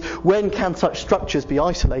interested in is when can such structures be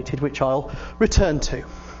isolated, which I'll return to.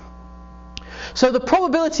 So the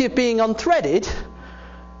probability of being unthreaded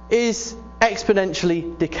is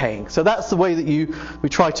exponentially decaying. So that's the way that we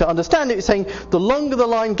try to understand it. It's saying the longer the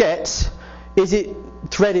line gets, is it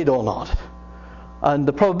threaded or not? And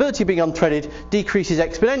the probability of being unthreaded decreases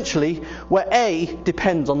exponentially, where A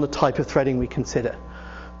depends on the type of threading we consider.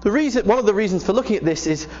 One of the reasons for looking at this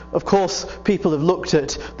is, of course, people have looked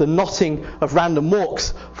at the knotting of random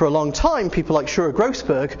walks for a long time. People like Shura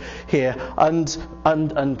Grossberg here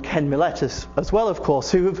and Ken Millett as well, of course,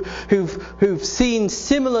 who've seen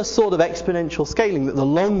similar sort of exponential scaling, that the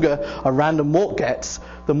longer a random walk gets,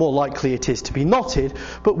 the more likely it is to be knotted.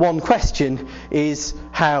 But one question is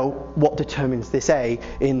what determines this A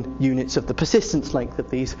in units of the persistence length of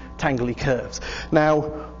these tangly curves.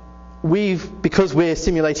 Now, because we're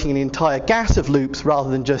simulating an entire gas of loops rather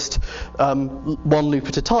than just one loop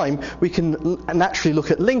at a time, we can naturally look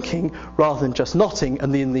at linking rather than just knotting,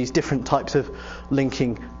 and then these different types of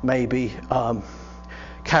linking maybe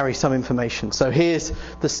carry some information. So here's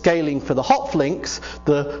the scaling for the Hopf links,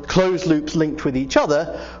 the closed loops linked with each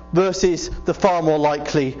other, versus the far more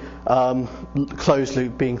likely closed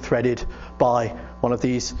loop being threaded by one of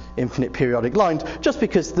these infinite periodic lines, just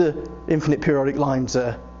because the infinite periodic lines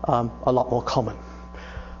are a lot more common.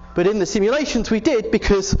 But in the simulations we did,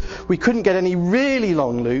 because we couldn't get any really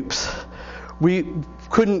long loops, we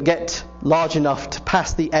couldn't get large enough to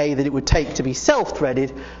pass the A that it would take to be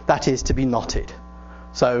self-threaded, that is, to be knotted.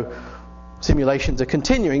 So simulations are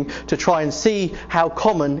continuing to try and see how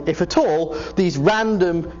common, if at all, these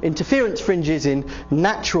random interference fringes in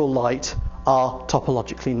natural light are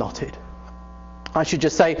topologically knotted. I should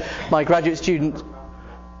just say, my graduate student,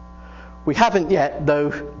 we haven't yet,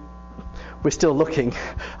 though we're still looking,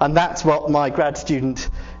 and that's what my grad student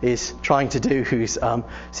is trying to do, who's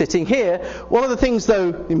sitting here. One of the things,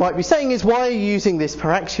 though, you might be saying is, why are you using this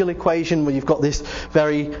paraxial equation where you've got this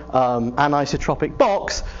very anisotropic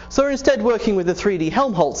box? So we're instead working with the 3D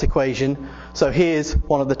Helmholtz equation. So here's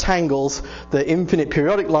one of the tangles. The infinite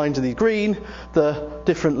periodic lines are these green. The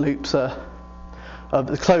different loops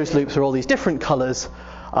the closed loops are all these different colours.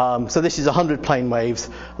 So this is 100 plane waves,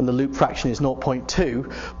 and the loop fraction is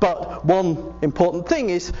 0.2. But one important thing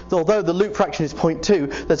is that although the loop fraction is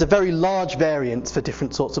 0.2, there's a very large variance for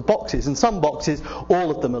different sorts of boxes. In some boxes, all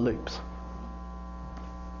of them are loops.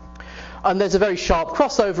 And there's a very sharp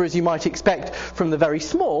crossover, as you might expect, from the very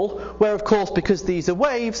small, where, of course, because these are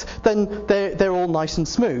waves, then they're all nice and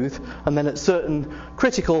smooth. And then at certain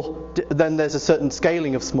then there's a certain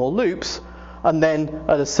scaling of small loops. And then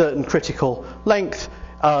at a certain critical length,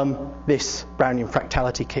 this Brownian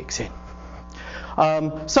fractality kicks in.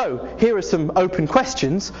 So here are some open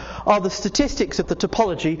questions. Are the statistics of the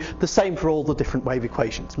topology the same for all the different wave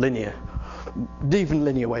equations, linear, even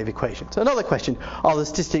linear wave equations? Another question, are the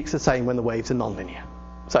statistics the same when the waves are nonlinear?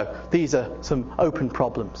 So these are some open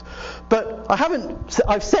problems. But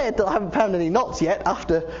I've said that I haven't found any knots yet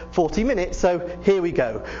after 40 minutes, so here we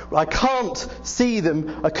go. I can't see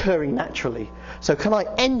them occurring naturally. So can I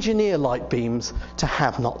engineer light beams to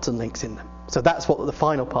have knots and links in them? So that's what the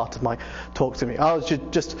final part of my talk to me. I'll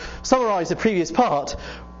just summarize the previous part.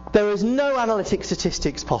 There is no analytic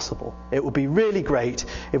statistics possible. It would be really great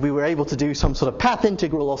if we were able to do some sort of path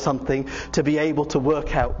integral or something to be able to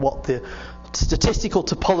work out what the statistical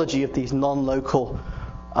topology of these non-local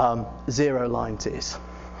zero lines is.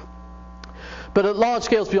 But at large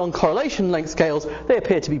scales beyond correlation length scales, they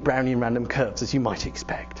appear to be Brownian random curves, as you might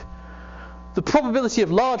expect. The probability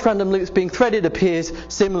of large random loops being threaded appears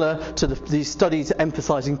similar to these studies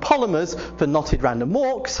emphasizing polymers for knotted random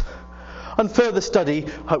walks. And further study,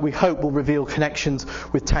 we hope, will reveal connections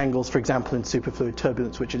with tangles, for example, in superfluid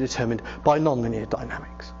turbulence, which are determined by nonlinear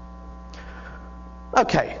dynamics.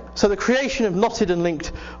 Okay, so the creation of knotted and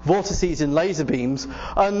linked vortices in laser beams,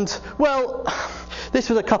 and, well, this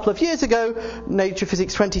was a couple of years ago, Nature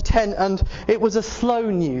Physics 2010, and it was a slow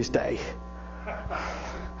news day.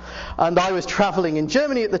 And I was travelling in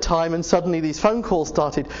Germany at the time, and suddenly these phone calls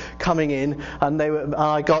started coming in, and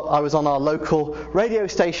I was on our local radio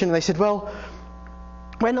station, and they said, well,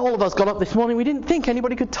 when all of us got up this morning, we didn't think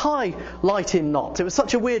anybody could tie light in knots. It was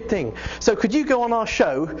such a weird thing. So could you go on our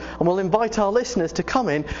show, and we'll invite our listeners to come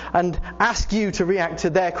in and ask you to react to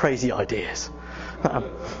their crazy ideas?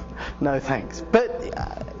 No thanks. But,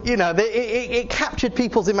 it captured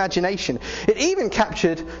people's imagination. It even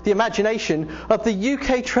captured the imagination of the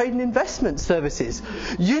UK Trade and Investment Services.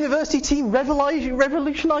 University team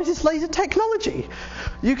revolutionises laser technology.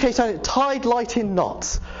 UK tied light in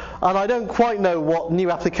knots. And I don't quite know what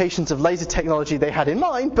new applications of laser technology they had in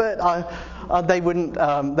mind, but they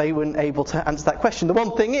weren't able to answer that question. The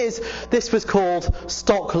one thing is, this was called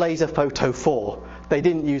Stock Laser Photo 4. They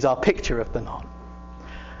didn't use our picture of the knot.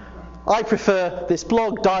 I prefer this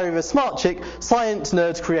blog, Diary of a Smart Chick, Science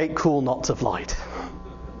Nerds Create Cool Knots of Light.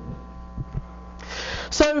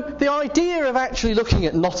 So the idea of actually looking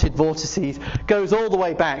at knotted vortices goes all the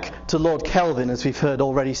way back to Lord Kelvin, as we've heard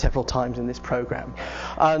already several times in this programme.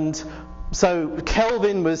 And so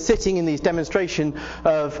Kelvin was sitting in these demonstration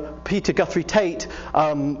of Peter Guthrie Tait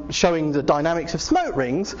showing the dynamics of smoke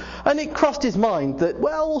rings, and it crossed his mind that,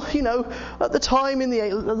 well, at the time in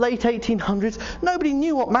the late 1800s, nobody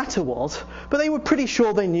knew what matter was, but they were pretty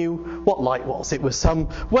sure they knew what light was. It was some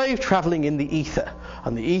wave travelling in the ether,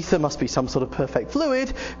 and the ether must be some sort of perfect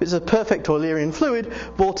fluid. If it's a perfect Eulerian fluid,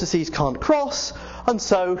 vortices can't cross, and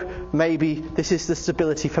so maybe this is the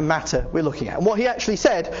stability for matter we're looking at. And what he actually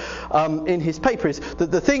said in his paper is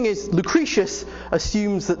that the thing is, Lucretius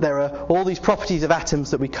assumes that there are all these properties of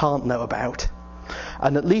atoms that we can't know about.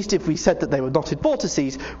 And at least if we said that they were knotted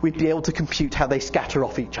vortices, we'd be able to compute how they scatter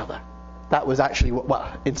off each other. That was actually,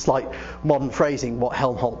 in slight modern phrasing, what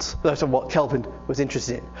Kelvin was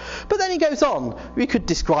interested in. But then he goes on. We could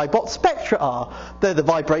describe what spectra are. They're the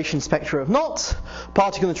vibration spectra of knots,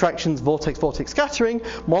 particle interactions, vortex-vortex scattering.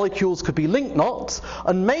 Molecules could be linked knots.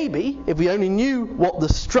 And maybe, if we only knew what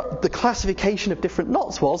the classification of different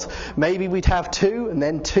knots was, maybe we'd have 2, and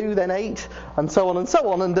then 2, then 8, and so on and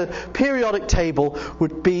so on. And the periodic table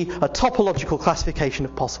would be a topological classification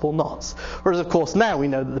of possible knots. Whereas, of course, now we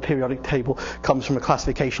know that the periodic table comes from a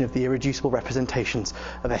classification of the irreducible representations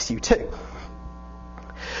of SU2.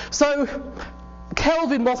 So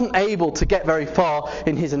Kelvin wasn't able to get very far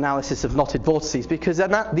in his analysis of knotted vortices because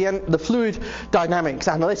the fluid dynamics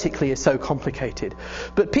analytically is so complicated.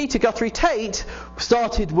 But Peter Guthrie Tait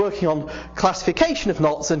started working on classification of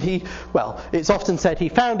knots, and it's often said he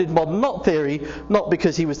founded modern knot theory, not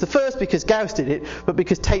because he was the first, because Gauss did it, but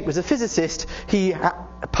because Tait was a physicist. He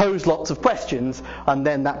posed lots of questions, and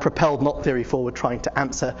then that propelled knot theory forward, trying to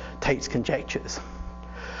answer Tait's conjectures.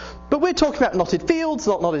 But we're talking about knotted fields,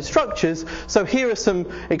 not knotted structures. So here are some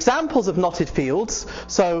examples of knotted fields.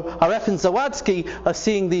 So Aref and Zawadzki are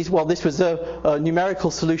seeing these. Well, this was a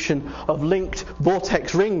numerical solution of linked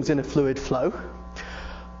vortex rings in a fluid flow.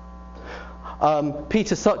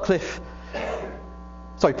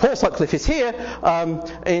 Paul Sutcliffe is here,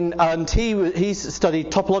 and he's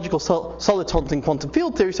studied topological solitons in quantum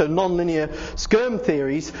field theory, so nonlinear Skirm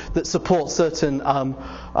theories that support certain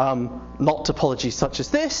knot topologies such as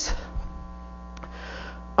this.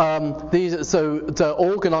 The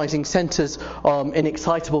organising centres in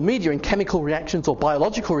excitable media, in chemical reactions or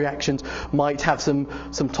biological reactions, might have some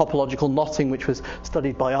topological knotting, which was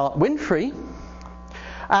studied by Art Winfrey.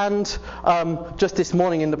 And just this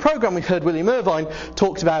morning in the programme, we heard William Irvine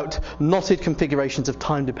talked about knotted configurations of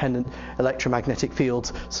time-dependent electromagnetic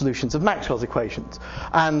fields, solutions of Maxwell's equations.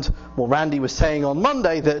 And Randy was saying on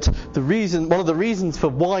Monday that one of the reasons for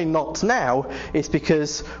why knots now is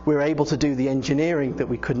because we're able to do the engineering that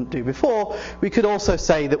we couldn't do before. We could also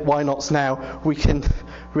say that why knots now, we can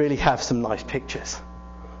really have some nice pictures.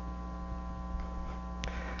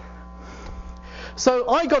 So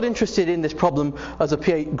I got interested in this problem as a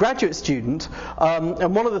graduate student,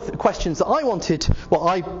 and one of the questions that I wanted,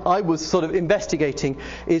 I was sort of investigating,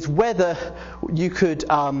 is whether you could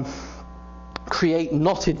create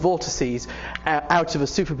knotted vortices out of a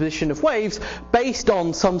superposition of waves based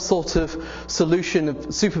on some sort of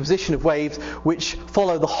superposition of waves which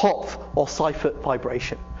follow the Hopf or Seifert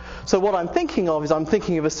vibration. So what I'm thinking of is I'm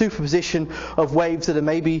thinking of a superposition of waves that are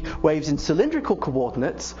maybe waves in cylindrical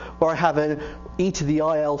coordinates, where I have an e to the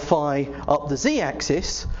il phi up the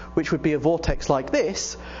z-axis, which would be a vortex like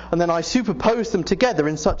this, and then I superpose them together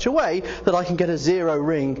in such a way that I can get a zero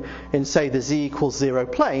ring in, say, the z equals 0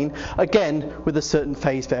 plane, again with a certain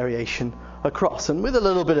phase variation across. And with a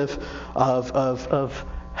little bit of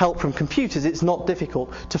help from computers, it's not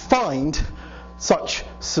difficult to find such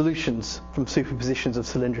solutions from superpositions of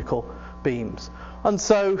cylindrical beams. And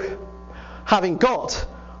so, having got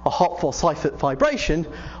a Hopf or Seifert vibration,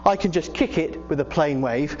 I can just kick it with a plane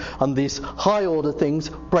wave, and these high order things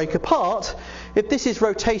break apart. If this is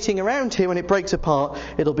rotating around here, when it breaks apart,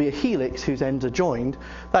 it'll be a helix whose ends are joined.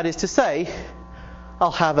 That is to say, I'll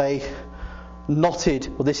have a knotted,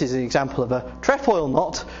 well, this is an example of a trefoil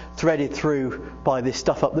knot threaded through by this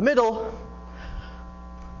stuff up the middle.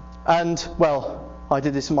 And, well, I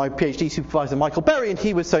did this with my PhD supervisor, Michael Berry, and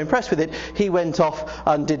he was so impressed with it, he went off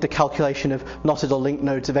and did the calculation of knotted or linked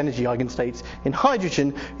nodes of energy eigenstates in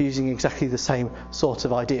hydrogen using exactly the same sort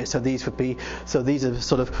of idea. So these are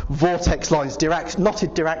sort of vortex lines,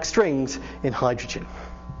 knotted Dirac strings in hydrogen.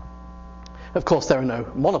 Of course, there are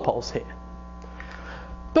no monopoles here.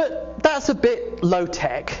 But that's a bit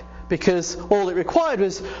low-tech, because all it required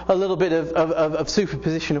was a little bit of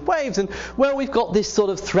superposition of waves, and well, we've got this sort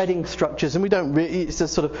of threading structures, and we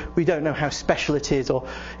don't know how special it is, or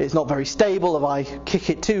it's not very stable. If I kick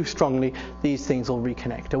it too strongly, these things will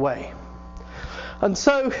reconnect away. And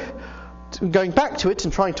so, going back to it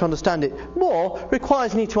and trying to understand it more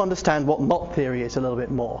requires me to understand what knot theory is a little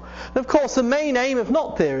bit more. And of course, the main aim of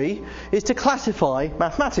knot theory is to classify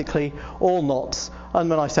mathematically all knots, and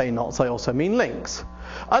when I say knots, I also mean links.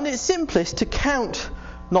 And it's simplest to count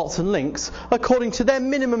knots and links according to their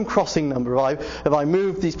minimum crossing number. If I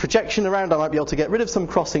move these projection around, I might be able to get rid of some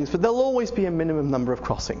crossings, but there'll always be a minimum number of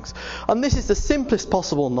crossings. And this is the simplest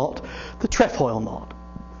possible knot, the trefoil knot.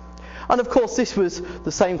 And of course, this was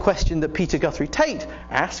the same question that Peter Guthrie Tait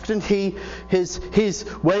asked, and his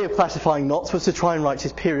way of classifying knots was to try and write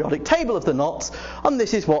his periodic table of the knots, and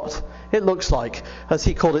this is what it looks like, as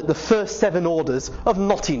he called it, the first 7 orders of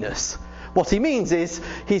knottiness. What he means is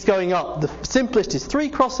he's going up. The simplest is 3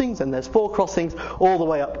 crossings, and there's 4 crossings, all the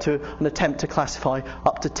way up to an attempt to classify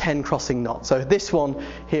up to 10 crossing knots. So this one,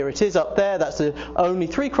 here it is up there, that's the only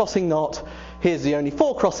 3 crossing knot. Here's the only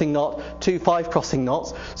 4 crossing knot, 2 5 crossing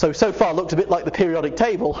knots. So far looked a bit like the periodic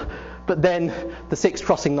table, but then the 6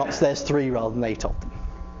 crossing knots, there's 3 rather than 8 of them.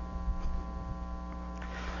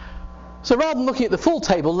 So rather than looking at the full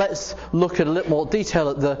table, let's look at a little more detail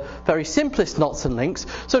at the very simplest knots and links.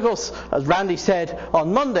 So of course, as Randy said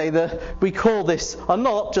on Monday, we call this a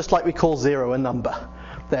knot just like we call 0 a number.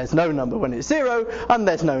 There's no number when it's 0, and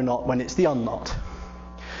there's no knot when it's the unknot.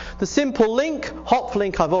 The simple link, Hopf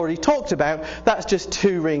link, I've already talked about. That's just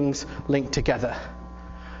 2 rings linked together.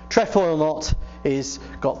 Trefoil knot is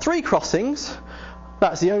got 3 crossings.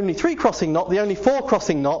 That's the only 3 crossing knot. The only 4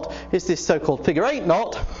 crossing knot is this so-called figure 8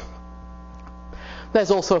 knot. There's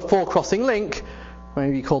also a 4 crossing link,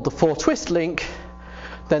 maybe called the 4 twist link.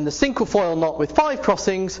 Then the cinquefoil knot with 5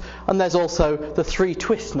 crossings, and there's also the 3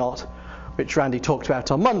 twist knot, which Randy talked about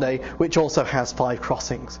on Monday, which also has 5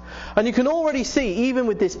 crossings. And you can already see, even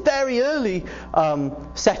with this very early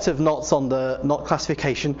set of knots on the knot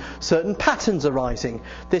classification, certain patterns arising.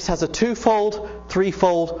 This has a 2-fold,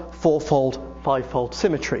 3-fold, 4-fold, 5-fold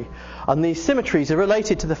symmetry. And these symmetries are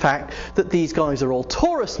related to the fact that these guys are all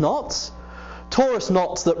torus knots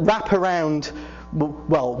that wrap around,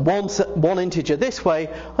 well, one integer this way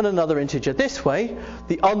and another integer this way.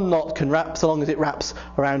 The unknot can wrap, so long as it wraps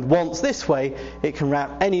around once this way, it can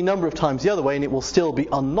wrap any number of times the other way and it will still be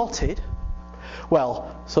unknotted.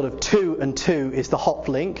 Well, sort of 2 and 2 is the Hopf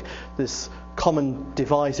link. This common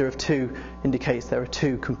divisor of 2 indicates there are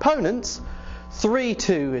 2 components. 3,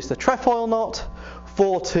 2 is the trefoil knot.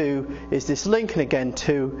 4, 2 is this link, and again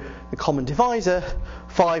 2, the common divisor.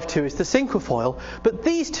 5, 2 is the cinquefoil. But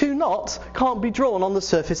these 2 knots can't be drawn on the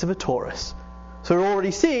surface of a torus. So we're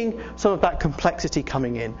already seeing some of that complexity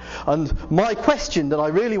coming in. And my question that I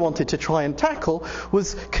really wanted to try and tackle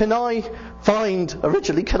was, can I find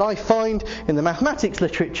in the mathematics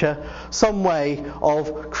literature some way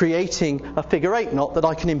of creating a figure 8 knot that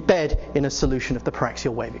I can embed in a solution of the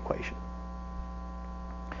paraxial wave equation?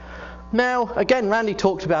 Now, again, Randy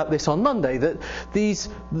talked about this on Monday, that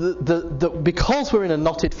because we're in a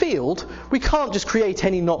knotted field, we can't just create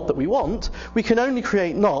any knot that we want. We can only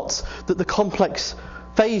create knots that the complex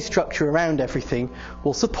phase structure around everything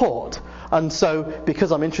will support. And so,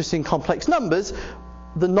 because I'm interested in complex numbers,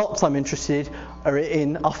 the knots I'm interested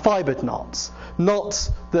in are fibred knots.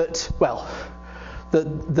 Knots that, well,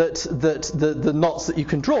 the knots that you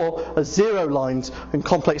can draw are zero lines in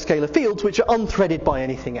complex scalar fields which are unthreaded by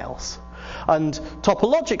anything else. And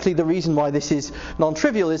topologically, the reason why this is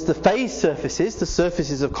non-trivial is the phase surfaces, the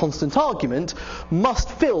surfaces of constant argument, must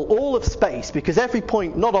fill all of space, because every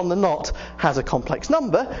point not on the knot has a complex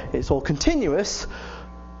number. It's all continuous.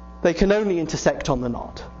 They can only intersect on the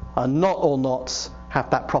knot, and not all knots have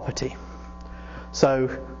that property. So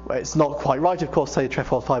it's not quite right, of course, to say the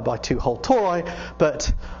trefoil fibre by two whole tori,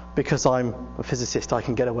 but because I'm a physicist, I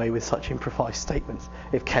can get away with such improvised statements,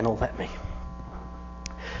 if Ken will let me.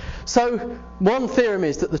 So one theorem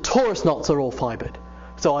is that the torus knots are all fibred,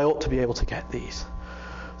 so I ought to be able to get these.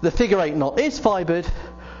 The figure 8 knot is fibred,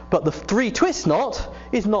 but the 3 twist knot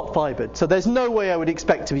is not fibred, so there's no way I would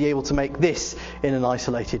expect to be able to make this in an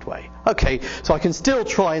isolated way. Okay, so I can still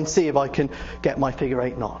try and see if I can get my figure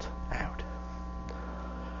 8 knot out.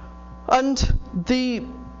 And the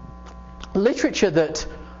literature that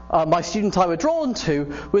my student and I were drawn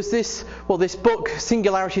to was this book,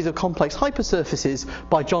 Singularities of Complex Hypersurfaces,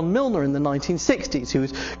 by John Milner in the 1960s, who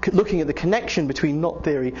was looking at the connection between knot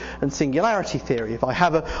theory and singularity theory. If I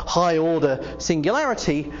have a high-order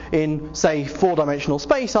singularity in, say, 4-dimensional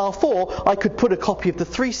space, R4, I could put a copy of the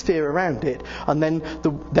 3-sphere around it, and then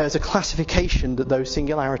there's a classification that those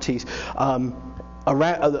singularities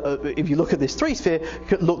if you look at this 3-sphere, it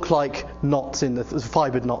could look like knots in the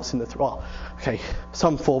fibred knots in the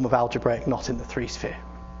some form of algebraic knot in the 3-sphere.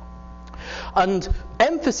 And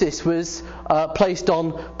emphasis was placed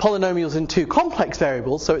on polynomials in 2 complex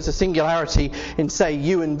variables, so it's a singularity in, say,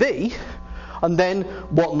 u and v, and then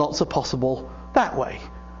what knots are possible that way.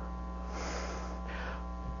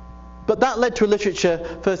 But that led to a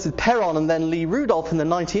literature, first with Perron and then Lee Rudolph in the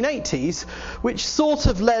 1980s, which sort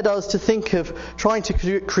of led us to think of trying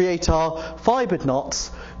to create our fibred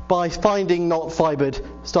knots by finding not fibred,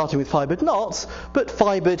 starting with fibred knots, but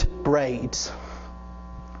fibred braids.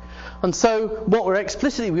 And so what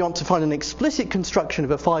we want to find an explicit construction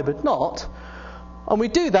of a fibred knot, and we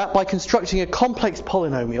do that by constructing a complex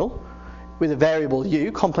polynomial with a variable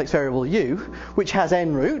u, complex variable u, which has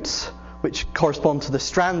n roots, which correspond to the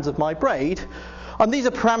strands of my braid, and these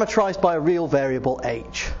are parameterized by a real variable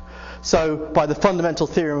h. So by the fundamental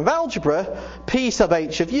theorem of algebra, p sub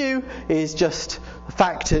h of u is just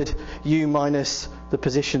factored u minus the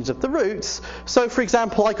positions of the roots. So for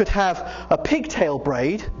example, I could have a pigtail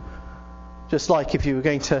braid, just like if you were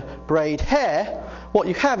going to braid hair. What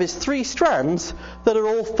you have is 3 strands that are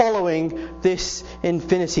all following this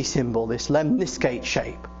infinity symbol, this lemniscate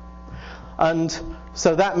shape. And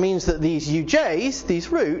so that means that these uj's, these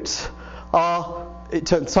roots, are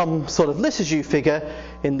some sort of Lissajous figure,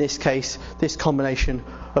 in this case, this combination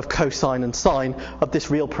of cosine and sine of this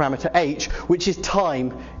real parameter h, which is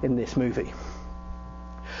time in this movie.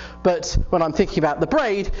 But when I'm thinking about the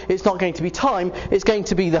braid, it's not going to be time, it's going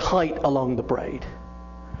to be the height along the braid.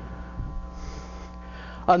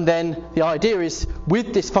 And then the idea is,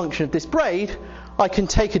 with this function of this braid, I can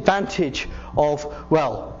take advantage of,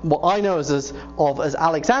 well, what I know as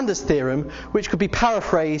Alexander's theorem, which could be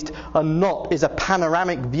paraphrased, a knot is a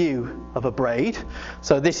panoramic view of a braid.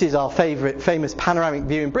 So this is our famous panoramic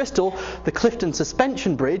view in Bristol, the Clifton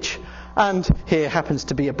Suspension Bridge, and here happens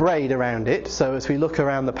to be a braid around it. So as we look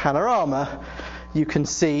around the panorama, you can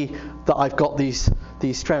see that I've got these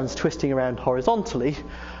strands twisting around horizontally.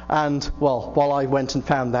 And, well, while I went and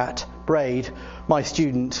found that braid, my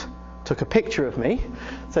student took a picture of me.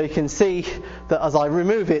 So you can see that as I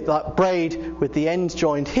remove it, that braid with the ends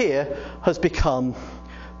joined here has become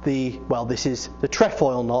this is the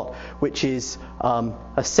trefoil knot, which is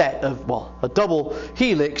a set of, a double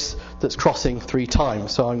helix that's crossing 3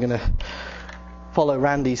 times. So I'm going to follow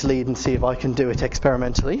Randy's lead and see if I can do it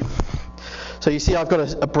experimentally. So you see I've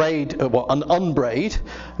got a braid, an unbraid,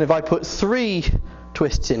 and if I put 3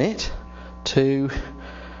 twists in it, 2,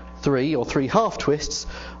 3 or 3 half twists,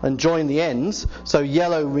 and join the ends, so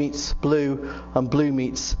yellow meets blue and blue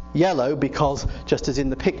meets yellow, because just as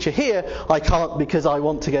in the picture here, I can't, because I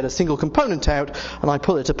want to get a single component out, and I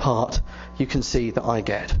pull it apart, you can see that I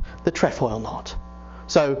get the trefoil knot.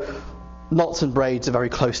 So knots and braids are very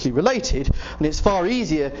closely related, and it's far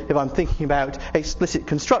easier, if I'm thinking about explicit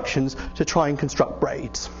constructions, to try and construct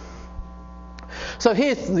braids. So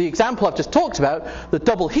here's the example I've just talked about, the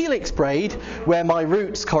double helix braid, where my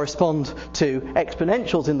roots correspond to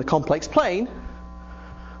exponentials in the complex plane.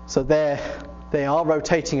 So there they are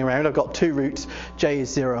rotating around. I've got 2 roots, j is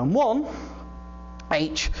 0 and 1.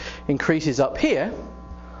 H increases up here.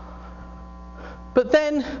 But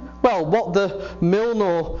then, well, what the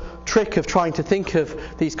Milnor trick of trying to think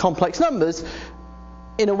of these complex numbers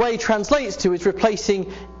in a way translates to is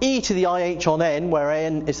replacing e to the ih on n, where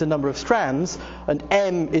n is the number of strands and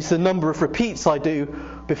m is the number of repeats I do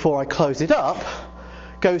before I close it up,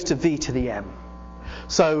 goes to v to the m.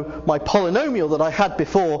 So my polynomial that I had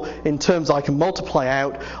before in terms I can multiply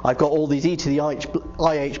out, I've got all these e to the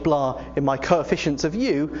ih blah in my coefficients of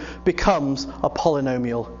u, becomes a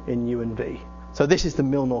polynomial in u and v. So this is the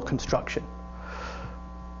Milnor construction.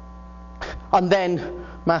 And then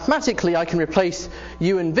mathematically I can replace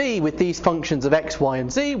u and v with these functions of x, y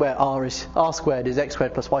and z, where r squared is x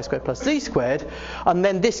squared plus y squared plus z squared, and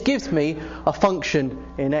then this gives me a function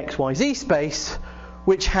in x, y, z space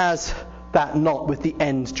which has that knot with the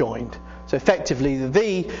ends joined. So effectively the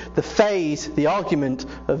v, the phase, the argument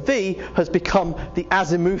of v has become the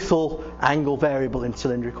azimuthal angle variable in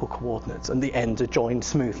cylindrical coordinates, and the ends are joined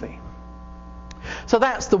smoothly. So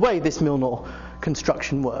that's the way this Milnor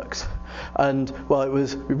construction works. And well, it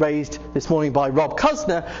was raised this morning by Rob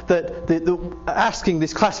Kusner that asking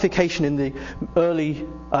this classification in the early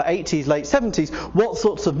 80s, late 70s, what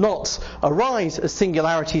sorts of knots arise as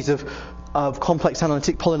singularities of complex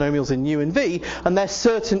analytic polynomials in u and v, and there's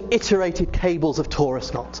certain iterated cables of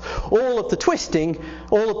torus knots. All of the twisting,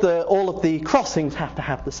 all of the crossings have to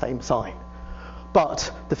have the same sign.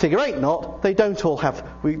 But the figure 8 knot, they don't all have,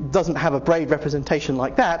 doesn't have a braid representation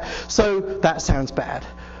like that, so that sounds bad.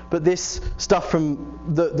 But this stuff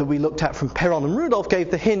that we looked at from Perron and Rudolph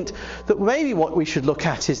gave the hint that maybe what we should look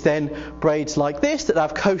at is then braids like this that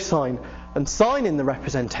have cosine and sine in the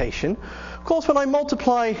representation. Of course, when I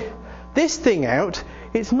multiply this thing out,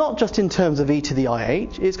 it's not just in terms of e to the ih,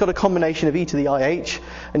 it's got a combination of e to the ih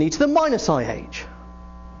and e to the minus ih.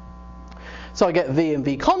 So I get v and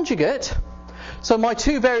v conjugate. So my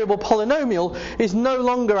two-variable polynomial is no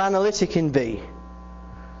longer analytic in v.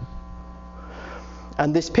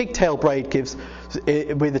 And this pigtail braid gives,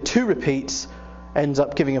 with the two repeats, ends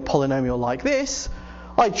up giving a polynomial like this.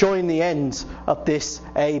 I join the ends of this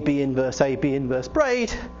a, b inverse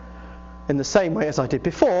braid in the same way as I did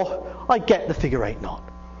before. I get the figure 8 knot.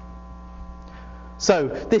 So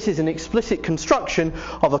this is an explicit construction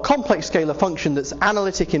of a complex scalar function that's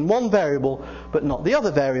analytic in one variable but not the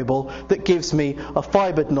other variable, that gives me a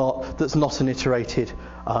fibered knot that's not an iterated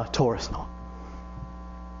torus knot.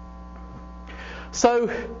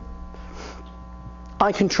 So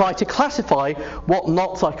I can try to classify what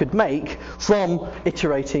knots I could make from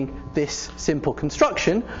iterating this simple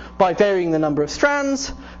construction by varying the number of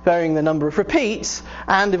strands, varying the number of repeats,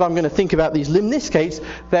 and if I'm going to think about these limniscates,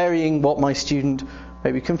 varying what my student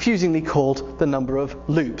maybe confusingly called the number of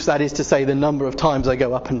loops, that is to say the number of times I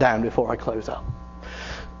go up and down before I close up.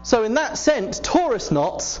 So in that sense, torus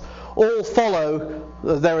knots all follow,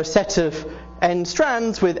 they're a set of n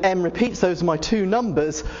strands with m repeats, those are my two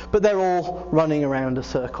numbers, but they're all running around a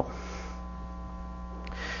circle.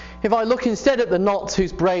 If I look instead at the knots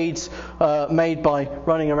whose braids are made by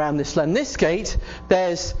running around this lemniscate,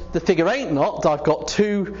 there's the figure 8 knot. I've got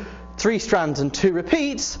three strands and two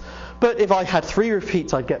repeats, but if I had 3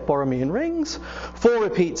 repeats I'd get Borromean rings, 4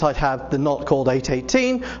 repeats I'd have the knot called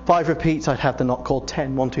 818, 5 repeats I'd have the knot called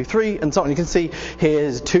 10, 1, 2, 3, and so on. You can see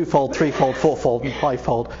here's 2-fold, 3-fold, 4-fold and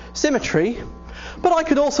 5-fold symmetry, but I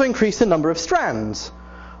could also increase the number of strands.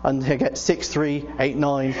 And here get 6, 3, 8,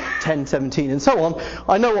 9, 10, 17, and so on.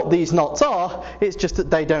 I know what these knots are, it's just that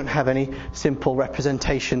they don't have any simple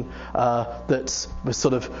representation that was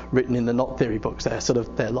sort of written in the knot theory books. They sort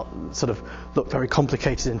of look very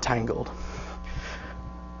complicated and tangled.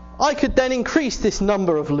 I could then increase this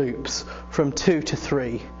number of loops from 2 to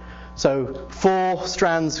 3. So 4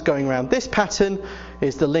 strands going around this pattern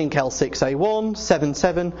is the link L6A1,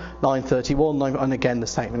 77, 931, 9, and again the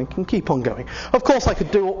same, and it can keep on going. Of course I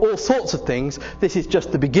could do all sorts of things. This is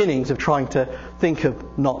just the beginnings of trying to think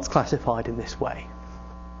of knots classified in this way.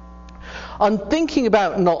 And thinking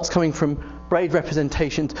about knots coming from braid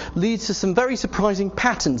representations leads to some very surprising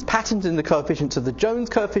patterns in the coefficients of the Jones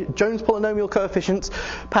polynomial coefficients,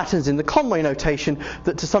 patterns in the Conway notation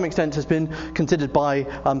that to some extent has been considered by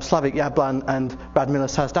Slavik Jablan and Radmila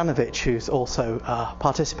Sazdanovic, who's also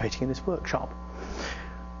participating in this workshop.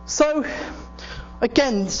 So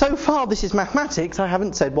again, so far this is mathematics. I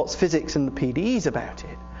haven't said what's physics and the PDEs about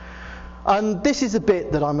it. And this is a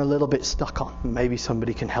bit that I'm a little bit stuck on. Maybe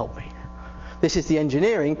somebody can help me. This is the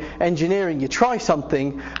engineering. Engineering, you try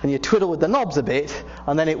something and you twiddle with the knobs a bit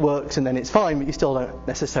and then it works and then it's fine, but you still don't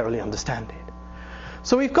necessarily understand it.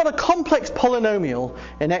 So we've got a complex polynomial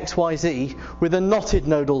in x, y, z with a knotted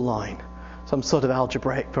nodal line, some sort of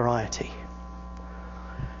algebraic variety.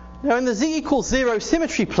 Now in the z equals 0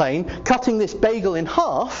 symmetry plane, cutting this bagel in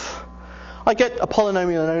half, I get a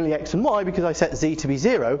polynomial in only x and y because I set z to be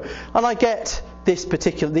 0, and I get this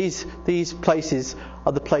particular, these places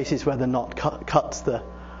are the places where the knot cuts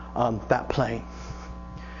that plane.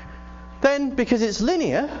 Then, because it's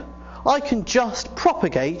linear, I can just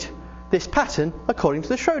propagate this pattern according to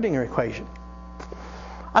the Schrödinger equation.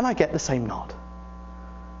 And I get the same knot.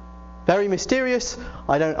 Very mysterious.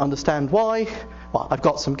 I don't understand why. Well, I've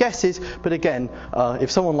got some guesses, but again,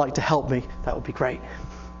 if someone would like to help me, that would be great.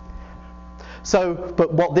 So,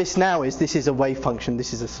 but what this now is, this is a wave function.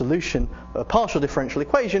 This is a solution, a partial differential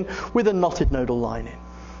equation with a knotted nodal line in.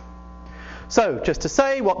 So, just to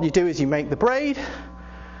say, what you do is you make the braid.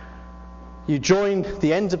 You join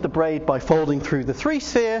the ends of the braid by folding through the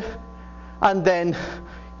 3-sphere, and then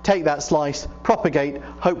take that slice, propagate,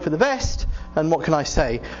 hope for the best, and what can I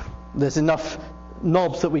say? There's enough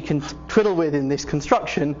knobs that we can twiddle with in this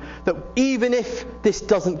construction that even if this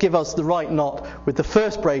doesn't give us the right knot with the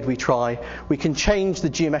first braid we try, we can change the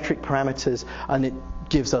geometric parameters and it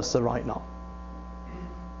gives us the right knot.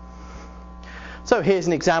 So here's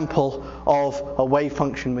an example of a wave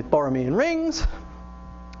function with Borromean rings.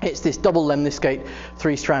 It's this double lemniscate,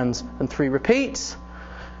 3 strands and 3 repeats.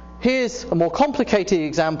 Here's a more complicated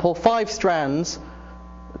example, 5 strands,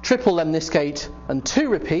 triple lemniscate and 2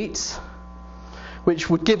 repeats,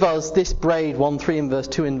 which would give us this braid 1, 3 inverse,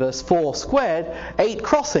 2 inverse, 4 squared, 8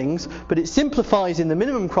 crossings, but it simplifies in the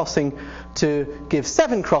minimum crossing to give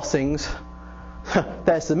 7 crossings.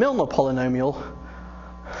 There's the Milnor polynomial.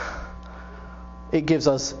 It gives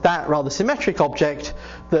us that rather symmetric object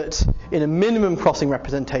that in a minimum crossing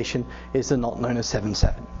representation is the knot known as 7,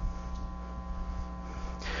 7.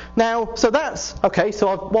 Now, so that's, okay,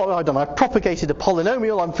 so what have I done? I've propagated a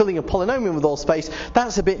polynomial, I'm filling a polynomial with all space.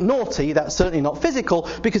 That's a bit naughty, that's certainly not physical,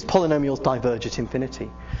 because polynomials diverge at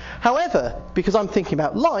infinity. However, because I'm thinking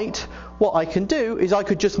about light, what I can do is I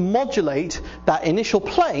could just modulate that initial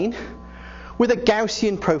plane with a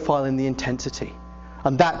Gaussian profile in the intensity.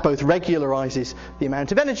 And that both regularizes the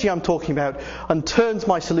amount of energy I'm talking about and turns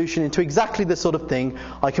my solution into exactly the sort of thing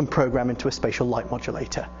I can program into a spatial light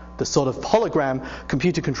modulator. The sort of hologram,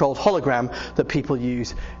 computer-controlled hologram that people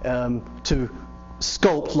use to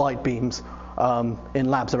sculpt light beams in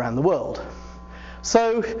labs around the world.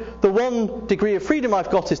 So the one degree of freedom I've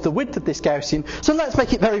got is the width of this Gaussian. So let's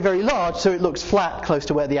make it very, very large so it looks flat close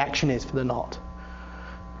to where the action is for the knot.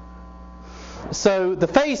 So the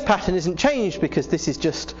phase pattern isn't changed because this is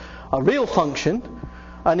just a real function.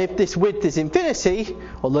 And if this width is infinity,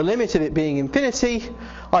 or the limit of it being infinity,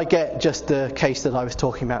 I get just the case that I was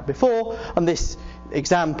talking about before. And this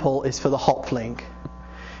example is for the Hopf link.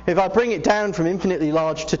 If I bring it down from infinitely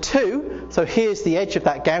large to 2, so here's the edge of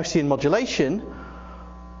that Gaussian modulation,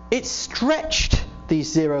 it's stretched these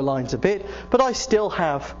 0 lines a bit, but I still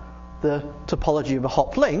have the topology of a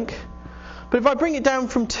Hopf link. But if I bring it down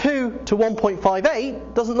from 2 to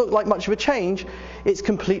 1.58, doesn't look like much of a change, it's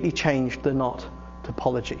completely changed the knot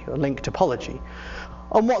topology, or link topology.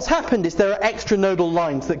 And what's happened is there are extra nodal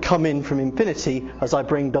lines that come in from infinity as I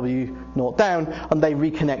bring W0 down, and they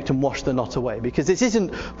reconnect and wash the knot away. Because this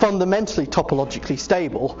isn't fundamentally topologically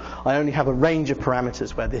stable, I only have a range of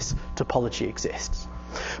parameters where this topology exists.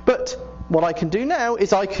 But what I can do now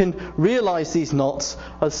is I can realize these knots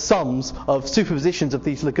as sums of superpositions of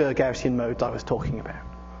these Laguerre Gaussian modes I was talking about.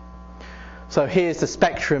 So here's the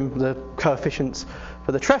spectrum, the coefficients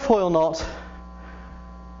for the trefoil knot,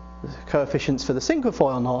 the coefficients for the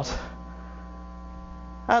cinquefoil knot,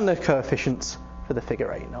 and the coefficients for the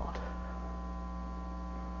figure 8 knot.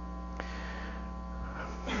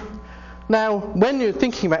 Now, when you're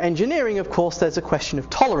thinking about engineering, of course, there's a question of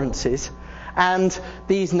tolerances, and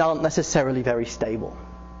these aren't necessarily very stable.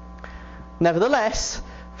 Nevertheless,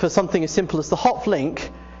 for something as simple as the Hopf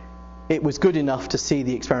link, it was good enough to see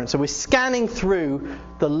the experiment. So we're scanning through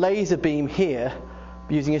the laser beam here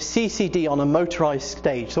using a CCD on a motorized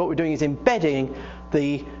stage. So what we're doing is embedding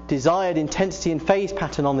the desired intensity and phase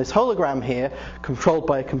pattern on this hologram here, controlled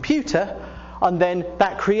by a computer, and then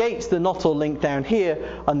that creates the knot or link down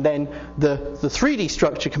here, and then the 3D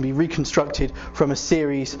structure can be reconstructed from a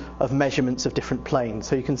series of measurements of different planes.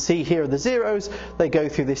 So you can see here are the zeros, they go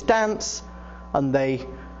through this dance, and they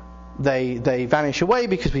vanish away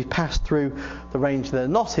because we've passed through the range that the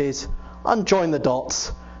knot is, and join the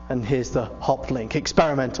dots, and here's the Hopf link,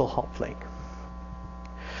 experimental Hopf link.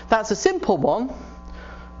 That's a simple one.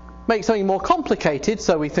 Make something more complicated,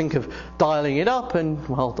 so we think of dialing it up, and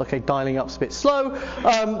well, okay, dialing up's a bit slow,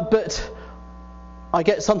 but I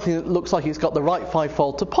get something that looks like it's got the right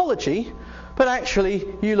 5-fold topology, but actually,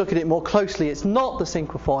 you look at it more closely, it's not the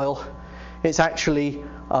cinquefoil, it's actually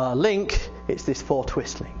link, it's this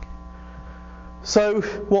 4-twist link. So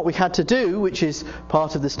what we had to do, which is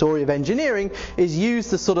part of the story of engineering, is use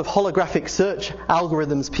the sort of holographic search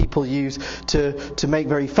algorithms people use to make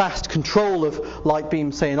very fast control of light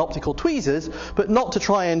beams, say in optical tweezers, but not to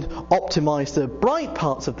try and optimize the bright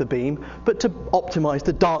parts of the beam, but to optimize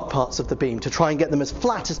the dark parts of the beam, to try and get them as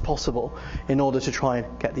flat as possible in order to try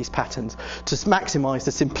and get these patterns, to maximize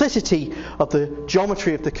the simplicity of the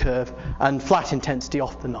geometry of the curve and flat intensity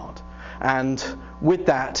off the knot. And with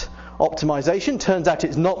that optimization, turns out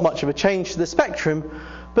it's not much of a change to the spectrum,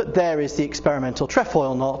 but there is the experimental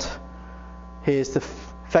trefoil knot. Here's the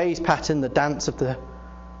phase pattern, the dance of the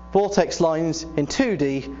vortex lines in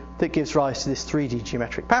 2D that gives rise to this 3D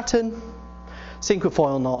geometric pattern.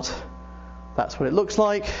 Cinquefoil knot, that's what it looks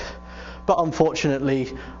like. But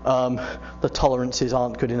unfortunately, the tolerances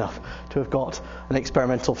aren't good enough to have got an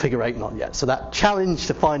experimental figure 8 knot yet. So that challenge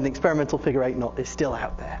to find an experimental figure 8 knot is still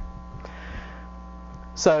out there.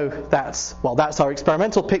 So that's our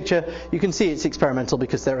experimental picture. You can see it's experimental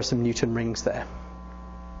because there are some Newton rings there.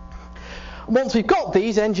 Once we've got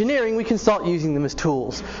these, engineering, we can start using them as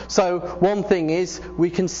tools. So one thing is we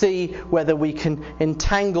can see whether we can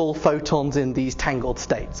entangle photons in these tangled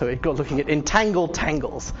states. So we've got looking at entangled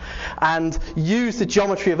tangles and use the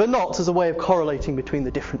geometry of a knot as a way of correlating between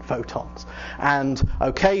the different photons. And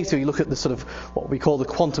okay, so you look at the sort of what we call the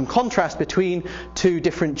quantum contrast between two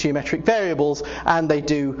different geometric variables, and they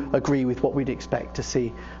do agree with what we'd expect to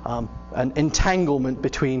see, an entanglement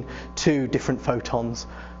between two different photons,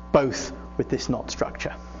 both with this knot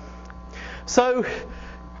structure. So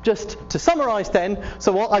just to summarize then,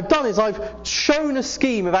 so what I've done is I've shown a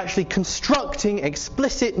scheme of actually constructing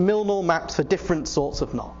explicit Milnor maps for different sorts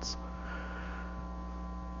of knots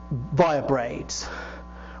via braids.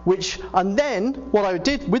 And then what I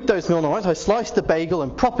did with those Milnor maps, I sliced the bagel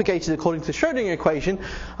and propagated according to the Schrödinger equation,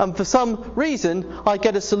 and for some reason I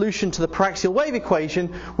get a solution to the paraxial wave equation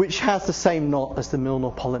which has the same knot as the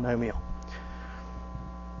Milnor polynomial.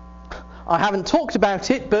 I haven't talked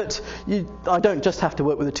about it, but I don't just have to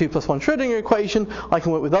work with the 2 + 1 Schrödinger equation. I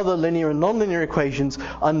can work with other linear and nonlinear equations,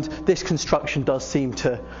 and this construction does seem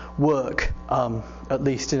to work, at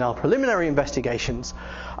least in our preliminary investigations.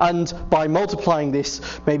 And by multiplying this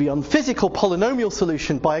maybe unphysical polynomial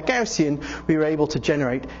solution by a Gaussian, we were able to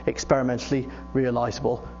generate experimentally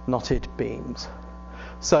realizable knotted beams.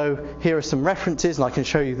 So here are some references, and I can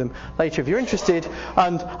show you them later if you're interested.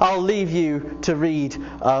 And I'll leave you to read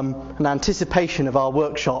an anticipation of our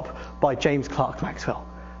workshop by James Clerk Maxwell.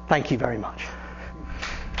 Thank you very much.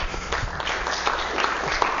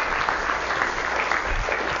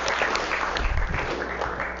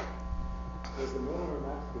 Does the Milnor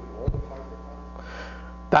maps with all the fiber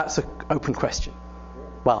parts? That's an open question.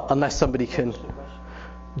 Well, unless somebody can...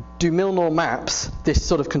 Do Milnor maps, this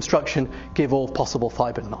sort of construction, give all possible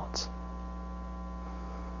fibered knots?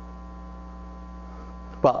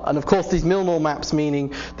 Well, and of course these Milnor maps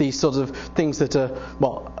meaning these sort of things that are,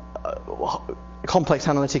 complex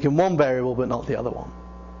analytic in one variable but not the other one.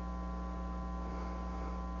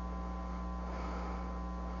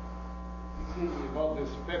 About this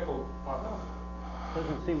speckled pattern.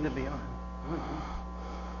 Doesn't seem to be on.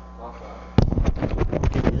 I'll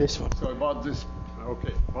give you this one. So about this,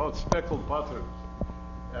 about speckled patterns.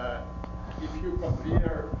 If you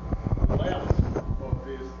compare the length of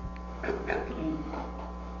this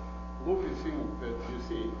loopy thing that we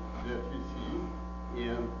see,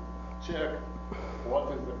 and check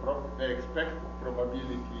what is the expected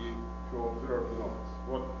probability to observe knots,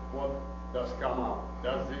 what does come out?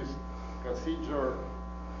 Does this procedure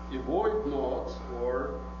avoid knots,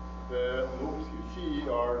 or the loops you see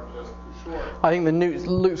are just too short? I think the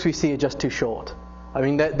loops we see are just too short. I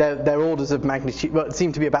mean, they're orders of magnitude,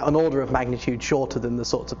 seem to be about an order of magnitude shorter than the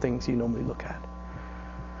sorts of things you normally look at.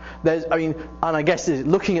 And I guess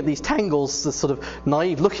looking at these tangles, the sort of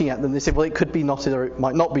naive looking at them, they say, well, it could be knotted or it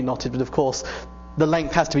might not be knotted, but of course, the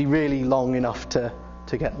length has to be really long enough to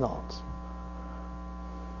get knots.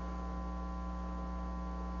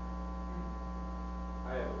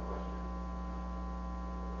 I have a question.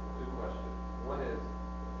 2 questions. One is,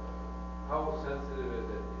 how sensitive is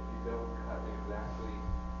it if you don't cut exactly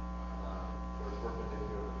sort of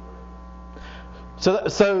perpendicular to the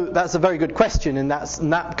So that's a very good question, and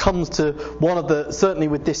that comes to one of the, certainly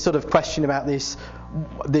with this sort of question about this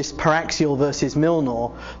paraxial versus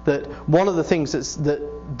Milnor, that one of the things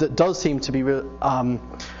that does seem to be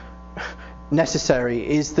necessary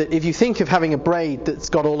is that if you think of having a braid that's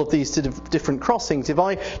got all of these sort of different crossings, if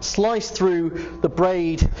I slice through the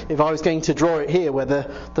braid, if I was going to draw it here where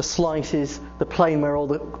the slice is the plane where all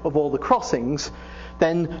the crossings,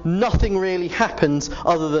 then nothing really happens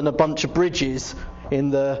other than a bunch of bridges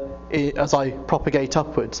as I propagate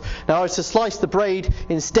upwards. Now, if I was to slice the braid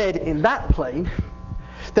instead in that plane,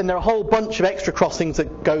 then there are a whole bunch of extra crossings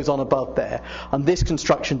that goes on above there. And this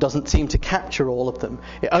construction doesn't seem to capture all of them.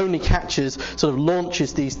 It only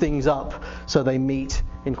launches these things up so they meet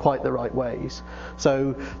in quite the right ways.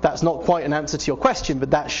 So that's not quite an answer to your question,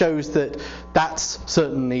 but that shows that that's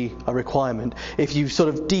certainly a requirement. If you sort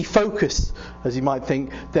of defocus, as you might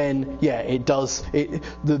think, then yeah, it does.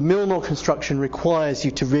 The Milnor construction requires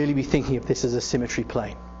you to really be thinking of this as a symmetry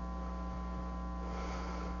plane.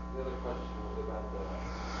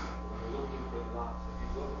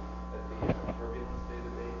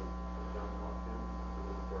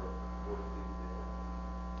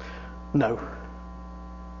 No.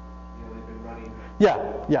 Yeah.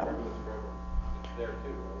 There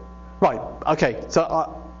too, right? Right. Okay.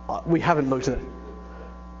 So we haven't looked at it.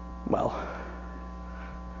 Well,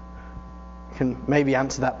 can maybe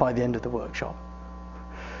answer that by the end of the workshop.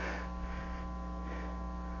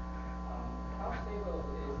 How stable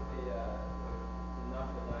is the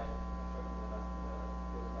natural light construction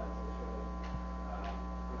those slides are showing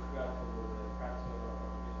with regard to the fractal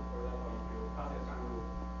representation? For example, if you pass it through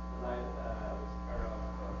the light with error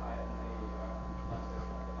of I and A,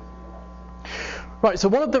 Right, so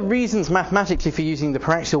one of the reasons mathematically for using the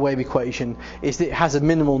paraxial wave equation is that it has a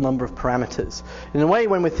minimal number of parameters. In a way,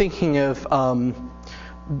 when we're thinking of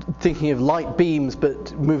light beams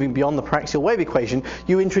but moving beyond the paraxial wave equation,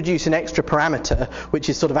 you introduce an extra parameter which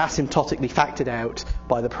is sort of asymptotically factored out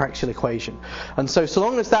by the paraxial equation. And so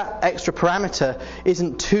long as that extra parameter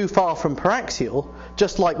isn't too far from paraxial,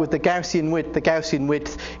 just like with the Gaussian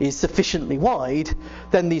width is sufficiently wide,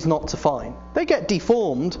 then these knots are fine. They get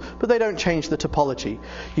deformed, but they don't change the topology.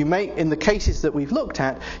 In the cases that we've looked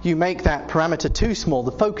at, you make that parameter too small,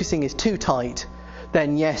 the focusing is too tight,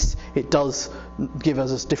 then yes, it does give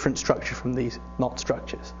us a different structure from these knot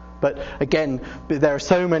structures. But again, there are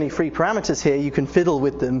so many free parameters here, you can fiddle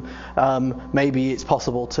with them. Maybe it's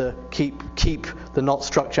possible to keep the knot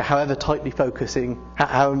structure however tightly you focus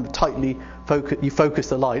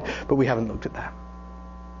the light, but we haven't looked at that.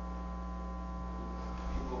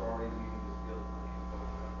 People are already leaving this field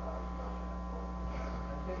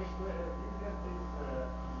You get this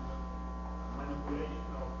manipulation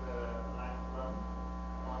of the line plumb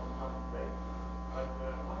on plate. But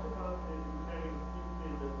what about comparing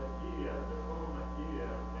simply the material, the raw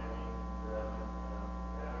material, having the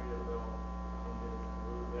variable in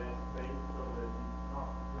the space so that it's not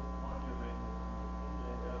just monumented in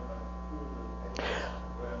the layer, but through the space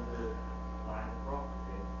where the line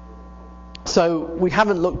propagates? So we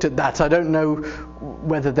haven't looked at that. I don't know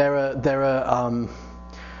whether there are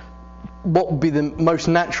what would be the most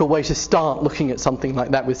natural way to start looking at something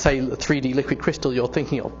like that with, say, a 3D liquid crystal you're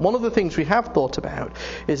thinking of. One of the things we have thought about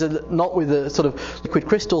is not with a sort of liquid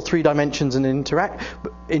crystal 3 dimensions and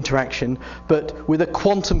interaction, but with a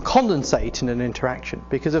quantum condensate in an interaction.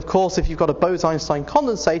 Because, of course, if you've got a Bose-Einstein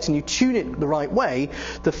condensate and you tune it the right way,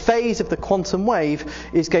 the phase of the quantum wave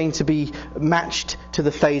is going to be matched to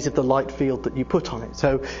the phase of the light field that you put on it.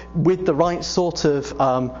 So with the right sort of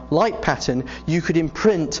light pattern, you could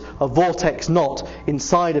imprint a vortex knot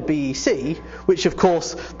inside a BEC, which of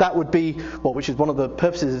course that would be, which is one of the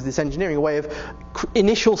purposes of this engineering, a way of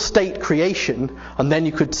initial state creation, and then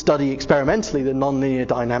you could study experimentally the nonlinear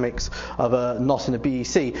dynamics of a knot in a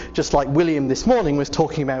BEC, just like William this morning was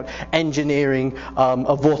talking about engineering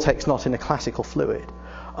a vortex knot in a classical fluid.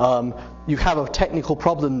 You have a technical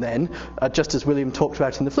problem then, just as William talked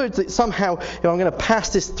about in the fluids, that somehow I'm going to pass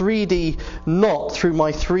this 3D knot through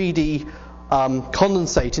my 3D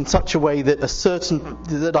condensate in such a way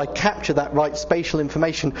that I capture that right spatial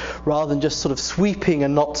information rather than just sort of sweeping a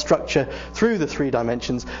knot structure through the 3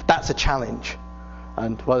 dimensions. That's a challenge.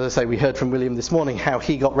 And well, as I say, we heard from William this morning how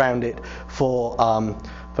he got round it for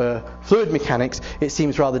fluid mechanics. It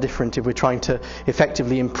seems rather different if we're trying to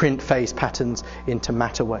effectively imprint phase patterns into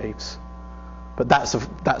matter waves. But that's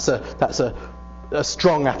a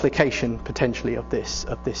strong application potentially of this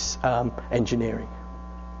engineering.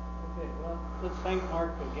 Okay, well, let's thank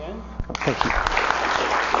Mark again. Thank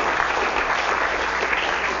you.